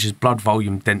 plethysmograph measures blood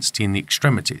volume density in the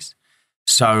extremities.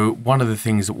 So one of the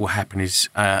things that will happen is,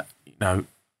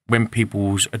 when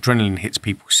people's adrenaline hits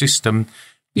people's system,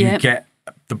 you get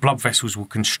the blood vessels will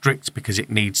constrict because it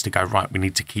needs to go, right, we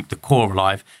need to keep the core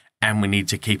alive and we need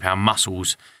to keep our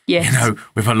muscles,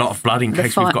 with a lot of blood in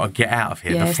case we've got to get out of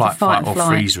here, the fight, or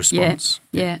freeze response.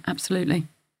 Yeah, absolutely.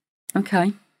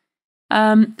 Okay.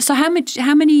 So how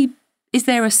many, is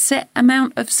there a set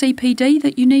amount of CPD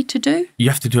that you need to do? You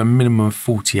have to do a minimum of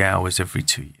 40 hours every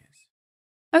 2 years.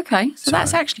 Okay, so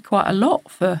that's actually quite a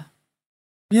lot for...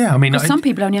 Yeah, I mean... some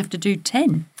people only have to do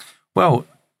 10. Well,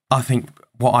 I think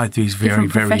what I do is very,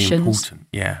 very important.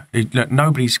 Yeah. Look,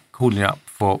 nobody's calling up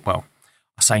for... Well,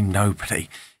 I say nobody.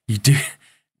 You do...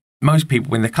 Most people,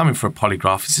 when they're coming for a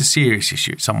polygraph, it's a serious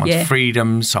issue. It's someone's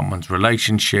freedom, someone's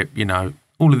relationship,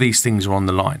 all of these things are on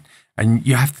the line. And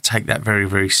you have to take that very,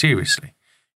 very seriously.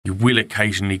 You will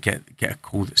occasionally get a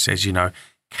call that says, we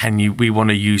want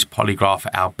to use polygraph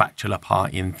at our bachelor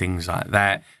party and things like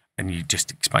that. And you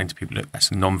just explain to people, look, that's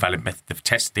a non-valid method of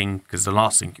testing, because the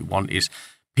last thing you want is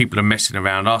people are messing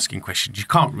around asking questions you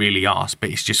can't really ask, but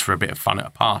it's just for a bit of fun at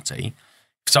a party.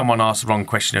 If someone asks the wrong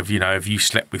question of, have you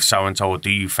slept with so-and-so or do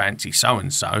you fancy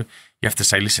so-and-so, you have to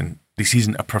say, listen, this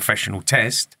isn't a professional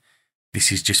test.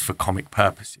 This is just for comic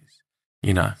purposes,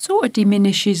 Sort of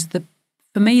diminishes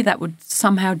for me, that would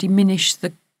somehow diminish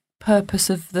the purpose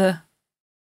of the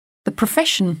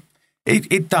profession.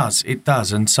 It does.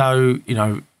 And so,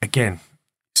 again,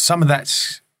 some of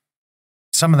that's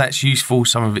useful,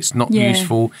 some of it's not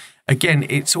useful. Again,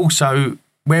 it's also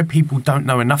where people don't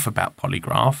know enough about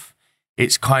polygraph.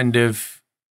 It's kind of,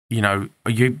 your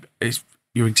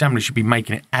examiner should be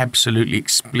making it absolutely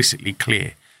explicitly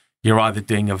clear. You're either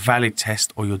doing a valid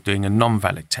test or you're doing a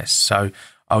non-valid test. So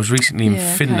I was recently in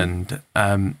Finland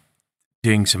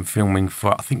doing some filming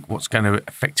for, I think, what's going to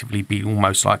effectively be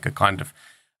almost like a kind of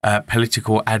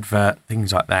political advert,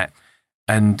 things like that.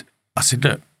 And I said,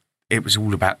 look, it was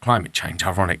all about climate change,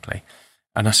 ironically.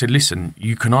 And I said, listen,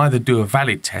 you can either do a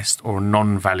valid test or a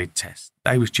non-valid test.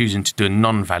 They was choosing to do a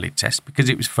non-valid test because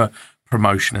it was for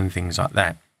promotion and things like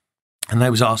that. And they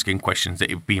was asking questions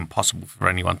that it would be impossible for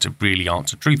anyone to really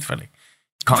answer truthfully.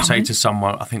 Can't say to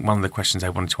someone, I think one of the questions they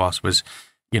wanted to ask was,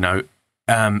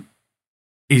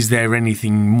 is there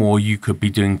anything more you could be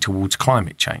doing towards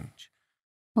climate change?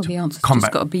 Well, the answer's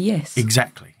just got to be yes.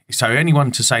 Exactly. So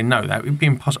anyone to say no, that would be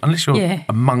impossible. Unless you're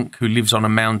a monk who lives on a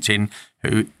mountain,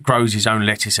 who grows his own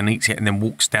lettuce and eats it and then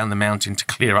walks down the mountain to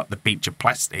clear up the beach of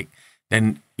plastic,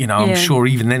 then, I'm sure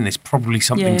even then there's probably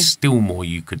something still more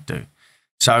you could do.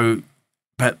 So,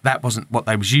 but that wasn't what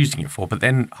they was using it for. But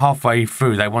then halfway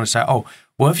through, they want to say, oh,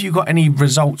 well, have you got any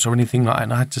results or anything like that?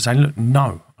 And I had to say, look,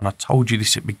 no. And I told you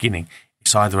this at the beginning.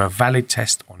 It's either a valid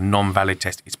test or non-valid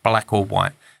test. It's black or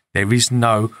white. There is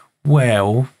no,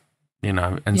 so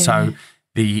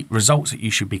the results that you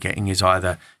should be getting is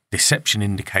either deception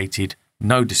indicated,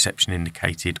 no deception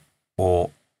indicated,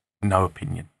 or no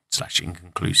opinion /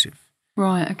 inconclusive.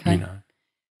 Right, okay. You know.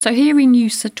 So hearing you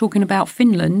talking about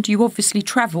Finland, you obviously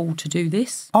travel to do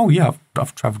this? Oh, yeah,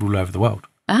 I've travelled all over the world.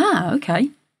 Ah, okay.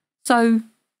 So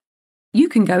you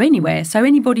can go anywhere. So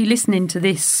anybody listening to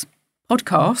this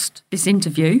podcast, this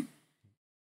interview,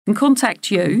 can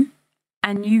contact you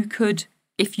and you could,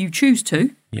 if you choose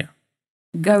to,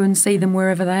 go and see them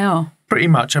wherever they are. Pretty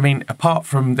much. I mean, apart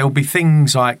from, there'll be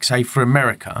things like, say, for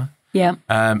America,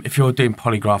 if you're doing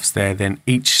polygraphs there, then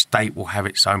each state will have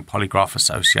its own polygraph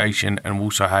association and will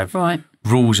also have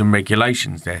rules and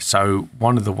regulations there. So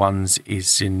one of the ones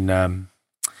is in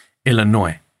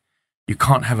Illinois. You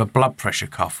can't have a blood pressure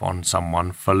cuff on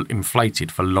someone inflated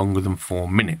for longer than 4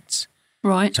 minutes.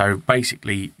 Right. So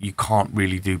basically, you can't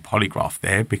really do polygraph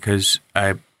there because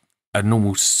a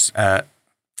normal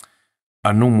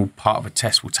part of a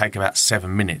test will take about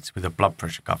 7 minutes with a blood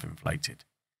pressure cuff inflated.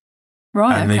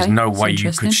 Right. And there's no way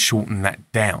you could shorten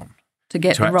that down to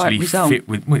get the right result. Fit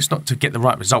with, well, it's not to get the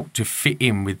right result, to fit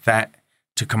in with that,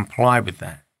 to comply with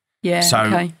that. Yeah.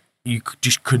 So you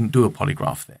just couldn't do a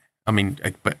polygraph there. I mean,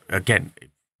 but again,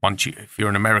 if you're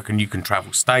an American, you can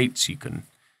travel states, you can,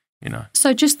 you know.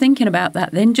 So just thinking about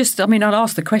that then, I'll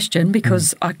ask the question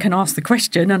because I can ask the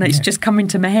question and it's just come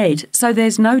into my head. So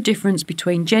there's no difference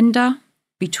between gender,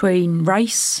 between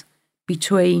race,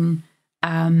 between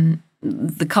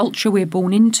the culture we're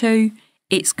born into.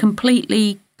 It's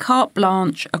completely carte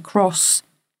blanche across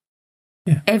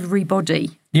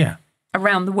everybody. Yeah.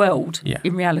 Around the world,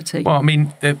 in reality. Well, I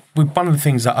mean, one of the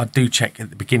things that I do check at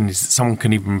the beginning is that someone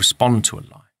can even respond to a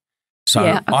lie.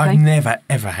 So I've never,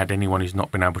 ever had anyone who's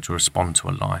not been able to respond to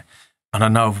a lie. And I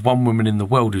know of one woman in the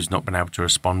world who's not been able to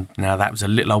respond. Now, that was a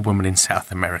little old woman in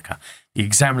South America. The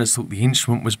examiners thought the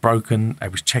instrument was broken. They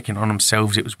was checking on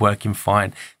themselves. It was working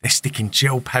fine. They're sticking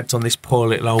gel pads on this poor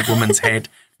little old woman's head.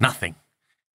 Nothing.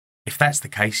 If that's the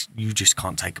case, you just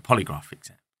can't take a polygraph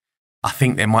exam. I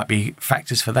think there might be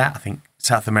factors for that. I think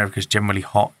South America is generally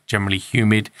hot, generally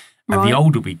humid. And the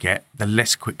older we get, the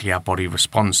less quickly our body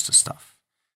responds to stuff.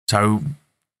 So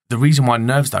the reason why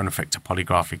nerves don't affect a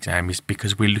polygraph exam is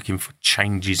because we're looking for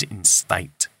changes in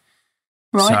state.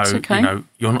 Right, so, you know,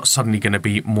 you're not suddenly going to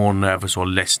be more nervous or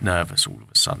less nervous all of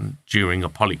a sudden during a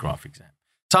polygraph exam.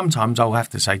 Sometimes I'll have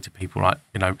to say to people like,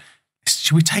 you know,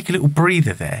 should we take a little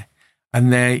breather there?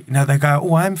 And they go,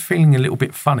 oh, I'm feeling a little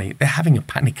bit funny. They're having a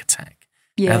panic attack.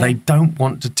 Yeah. Now, they don't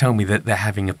want to tell me that they're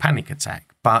having a panic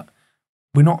attack, but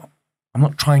I'm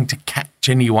not trying to catch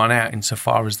anyone out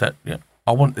insofar as that, you know,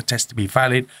 I want the test to be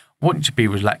valid. I want you to be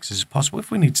relaxed as possible.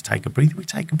 If we need to take a breather, we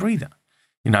take a breather.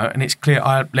 You know, and it's clear,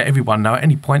 I let everyone know at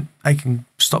any point they can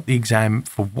stop the exam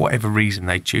for whatever reason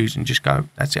they choose and just go,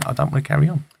 that's it, I don't want to carry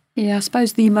on. Yeah, I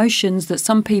suppose the emotions that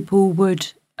some people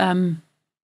would...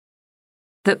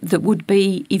 that would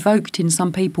be evoked in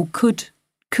some people could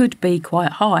be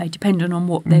quite high, depending on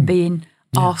what they're being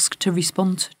asked to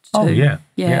respond to. Oh, yeah.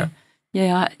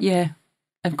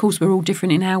 Of course, we're all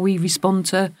different in how we respond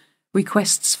to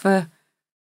requests for...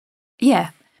 Yeah,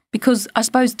 because I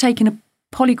suppose taking a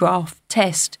polygraph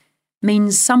test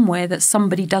means somewhere that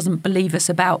somebody doesn't believe us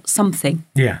about something.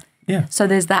 Yeah. So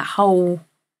there's that whole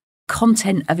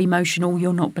content of emotional,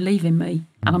 you're not believing me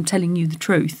and I'm telling you the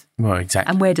truth. Well,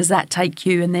 exactly. And where does that take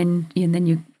you? And then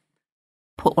you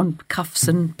put on cuffs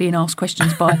and being asked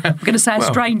questions by, I'm going to say a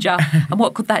stranger. And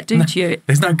what could that do to you?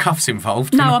 There's no cuffs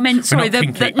involved. No, I meant, sorry. A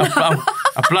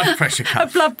blood pressure cuff.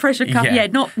 A blood pressure cuff,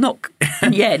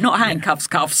 not handcuffs,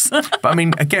 cuffs. But I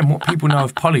mean, again, what people know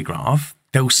of polygraph,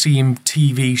 they'll see in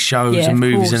TV shows and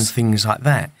movies and things like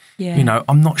that. Yeah. You know,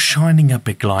 I'm not shining a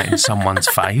big light in someone's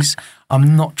face.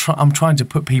 I'm trying to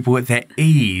put people at their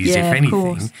ease, if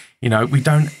anything. You know, we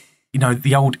don't, you know,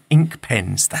 the old ink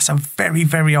pens, that's a very,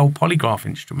 very old polygraph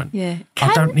instrument. Yeah.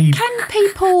 Can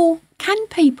people, can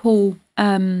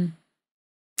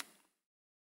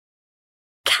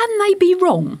they be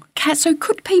wrong? So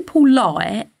could people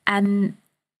lie and,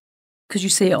 because you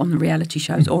see it on the reality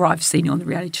shows, or I've seen it on the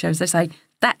reality shows, they say,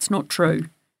 that's not true.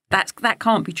 That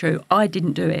can't be true. I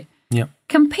didn't do it. Yeah.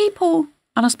 Can people,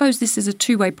 and I suppose this is a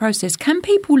two-way process, can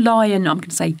people lie and, I'm going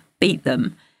to say, beat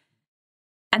them?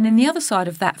 And then the other side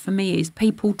of that for me is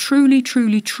people truly,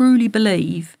 truly, truly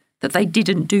believe that they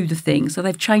didn't do the thing. So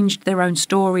they've changed their own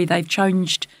story. They've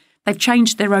changed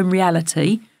their own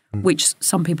reality, which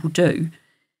some people do.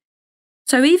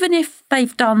 So even if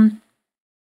they've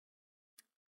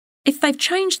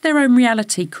changed their own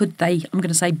reality, could they, I'm going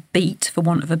to say, beat, for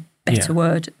want of a better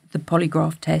word, the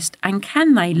polygraph test? And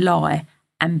can they lie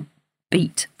and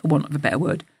beat, for want of a better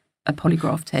word, a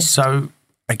polygraph test? So,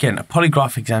 again, a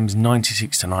polygraph exam is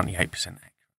 96 to 98% accurate.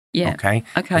 Yeah. Okay?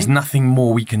 Okay. There's nothing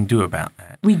more we can do about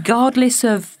that. Regardless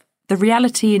of the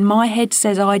reality in my head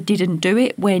says I didn't do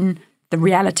it when the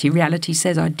reality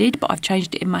says I did, but I've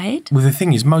changed it in my head. Well, the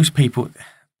thing is, most people,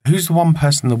 who's the one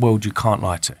person in the world you can't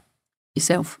lie to?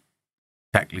 Yourself.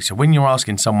 Exactly. So when you're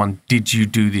asking someone, did you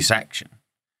do this action?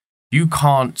 You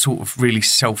can't sort of really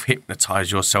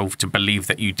self-hypnotise yourself to believe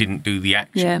that you didn't do the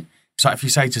action. Yeah. So if you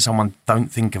say to someone, don't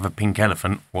think of a pink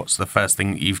elephant, what's the first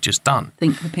thing that you've just done?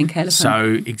 Think of a pink elephant.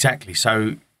 So, exactly.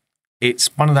 So it's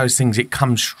one of those things, it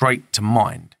comes straight to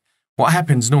mind. What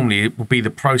happens normally, it will be the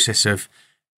process of,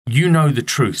 you know the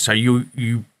truth. So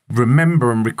you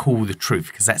remember and recall the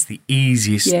truth because that's the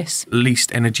easiest,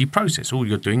 least energy process. All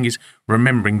you're doing is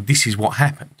remembering this is what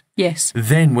happened. Yes.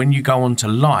 Then when you go on to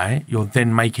lie, you're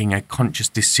then making a conscious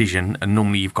decision, and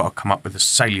normally you've got to come up with a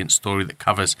salient story that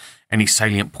covers any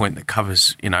salient point that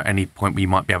covers, any point where you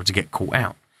might be able to get caught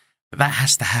out. But that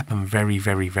has to happen very,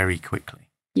 very, very quickly.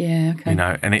 Yeah, okay.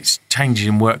 And it's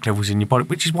changing work levels in your body,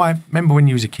 which is why, remember when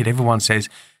you was a kid, everyone says,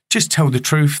 just tell the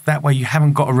truth. That way you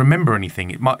haven't got to remember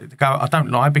anything. It might go, I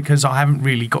don't lie because I haven't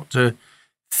really got to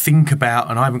think about,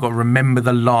 and I haven't got to remember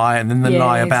the lie and then the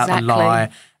lie about the lie.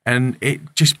 And it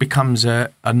just becomes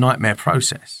a nightmare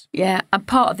process. Yeah. And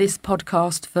part of this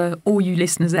podcast for all you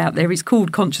listeners out there is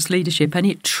called Conscious Leadership. And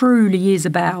it truly is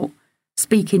about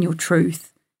speaking your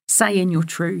truth, saying your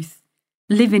truth,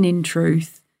 living in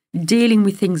truth, dealing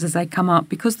with things as they come up,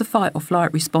 because the fight or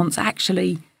flight response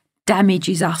actually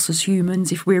damages us as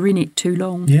humans if we're in it too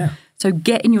long. Yeah. So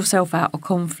getting yourself out of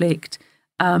conflict,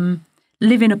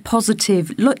 living in a positive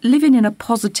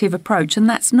approach. And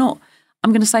that's not,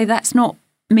 I'm going to say that's not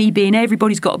me being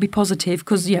everybody's got to be positive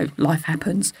because, life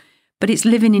happens. But it's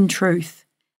living in truth.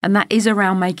 And that is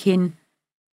around making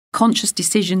conscious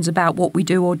decisions about what we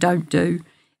do or don't do.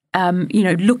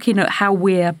 Looking at how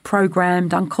we're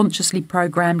programmed, unconsciously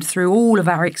programmed through all of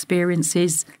our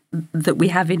experiences that we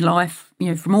have in life,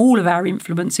 from all of our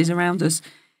influences around us,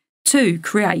 to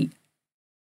create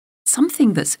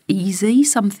something that's easy,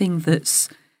 something that's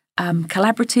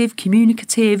collaborative,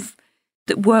 communicative,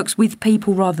 that works with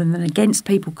people rather than against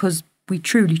people, because we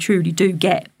truly, truly do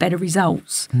get better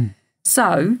results.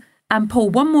 So,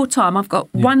 Paul, one more time, I've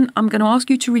got one, I'm going to ask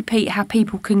you to repeat how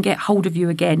people can get hold of you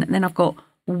again, and then I've got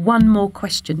one more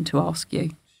question to ask you.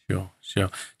 Sure.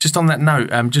 Just on that note,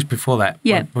 just before that,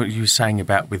 Yeah. what you were saying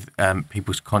about with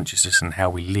people's consciousness and how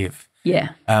we live.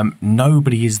 Yeah.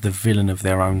 Nobody is the villain of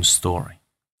their own story.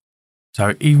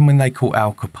 So even when they caught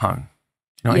Al Capone, you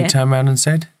know what he turned around and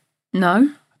said?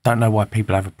 No. I don't know why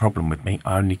people have a problem with me.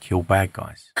 I only kill bad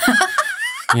guys.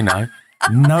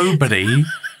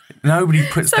 Nobody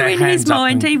puts their hands up. So in his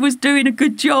mind, he was doing a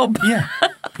good job. Yeah.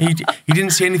 He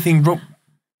didn't see anything wrong.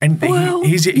 And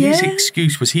his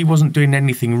excuse was he wasn't doing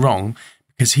anything wrong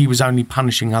because he was only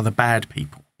punishing other bad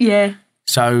people. Yeah.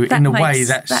 So in a way,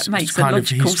 that's kind of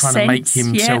he's trying to make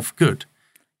himself good.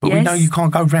 But we know you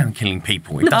can't go around killing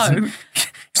people. It doesn't.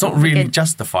 It's not really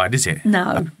justified, is it?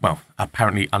 No. Well,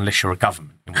 apparently, unless you're a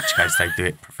government, in which case they do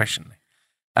it professionally.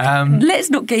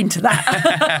 Let's not get into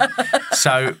that.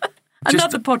 So.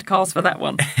 Another podcast for that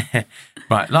one.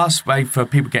 Right, last way for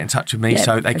people to get in touch with me.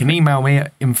 So they can email me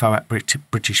at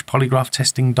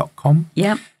info@BritishPolygraphTesting.com.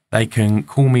 Yeah. They can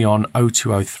call me on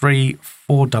 0203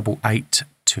 488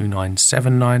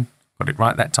 2979. Got it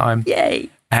right that time. Yay.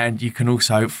 And you can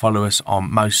also follow us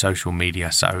on most social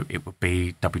media. So it would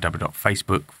be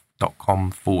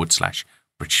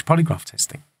www.facebook.com/British Polygraph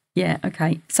Testing. Yeah,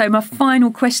 okay. So my final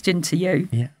question to you.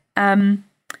 Yeah.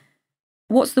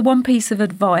 What's the one piece of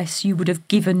advice you would have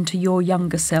given to your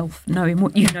younger self, knowing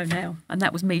what you know now? And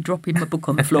that was me dropping my book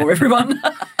on the floor, everyone.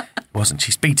 Wasn't,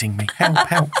 she's beating me.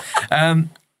 Help.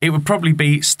 It would probably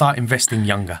be start investing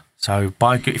younger. So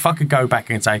if I could go back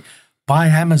and say, buy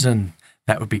Amazon,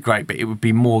 that would be great. But it would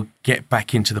be more get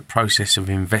back into the process of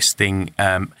investing,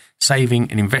 saving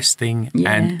and investing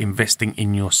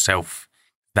in yourself.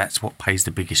 That's what pays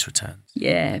the biggest returns.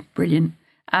 Yeah, brilliant.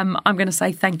 I'm going to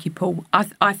say thank you, Paul.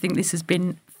 I think this has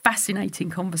been fascinating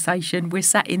conversation. We're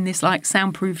sat in this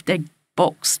soundproof dead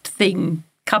boxed thing,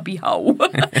 cubby hole,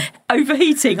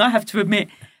 overheating, I have to admit.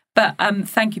 But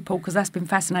thank you, Paul, because that's been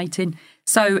fascinating.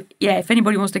 So, if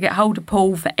anybody wants to get hold of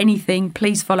Paul for anything,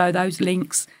 please follow those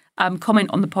links. Comment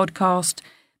on the podcast.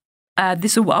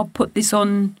 I'll put this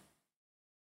on.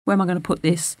 Where am I going to put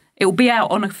this? It will be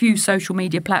out on a few social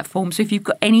media platforms. So if you've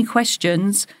got any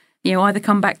questions, either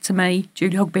come back to me,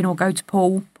 Julie Hogbin, or go to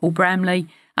Paul Bramley,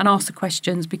 and ask the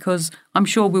questions, because I'm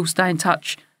sure we'll stay in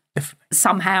touch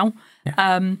somehow.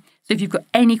 Yeah. So if you've got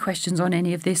any questions on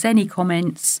any of this, any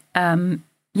comments,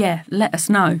 let us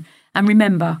know. And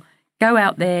remember, go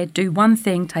out there, do one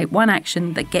thing, take one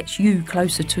action that gets you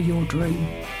closer to your dream.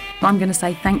 I'm going to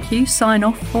say thank you, sign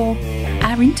off for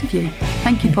our interview.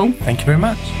 Thank you, Paul. Thank you very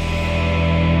much.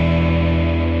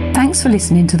 Thanks for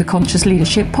listening to the Conscious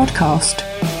Leadership Podcast.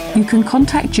 You can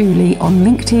contact Julie on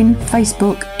LinkedIn,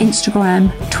 Facebook,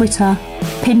 Instagram, Twitter,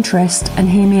 Pinterest, and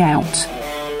Hear Me Out.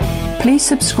 Please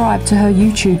subscribe to her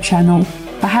YouTube channel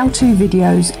for how-to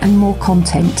videos and more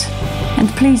content. And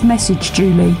please message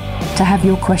Julie to have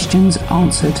your questions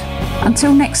answered.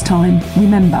 Until next time,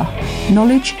 remember,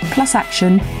 knowledge plus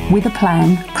action with a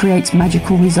plan creates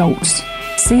magical results.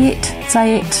 See it,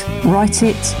 say it, write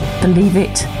it, believe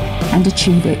it, and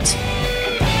achieve it.